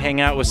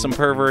hang out with some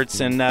perverts.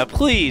 And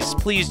please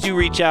do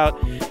reach out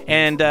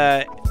and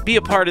be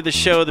a part of the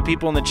show, the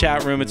people in the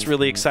chat room. It's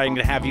really exciting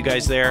to have you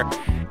guys there.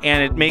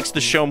 And it makes the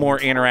show more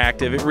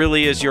interactive. It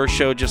really is your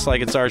show just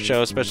like it's our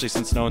show, especially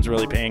since no one's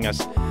really paying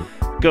us.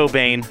 Go,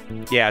 Bane.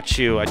 Yeah,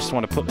 chew. I just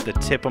want to put the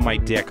tip of my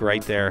dick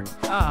right there.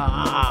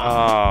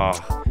 Oh.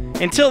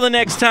 Until the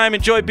next time,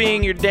 enjoy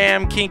being your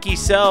damn kinky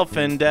self,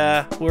 and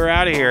we're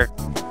out of here.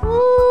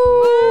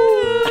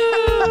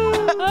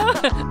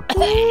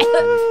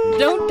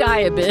 Don't die,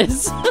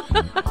 Abyss.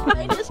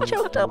 I just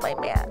choked on my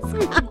mask.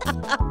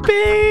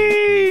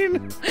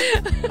 Bane!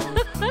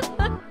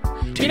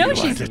 You know,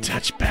 she's to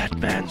touch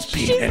Batman's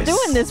penis? she's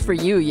doing this for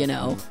you, you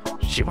know.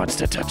 She wants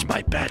to touch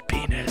my bat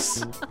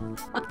penis.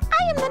 I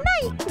am the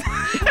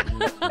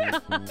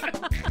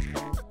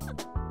night.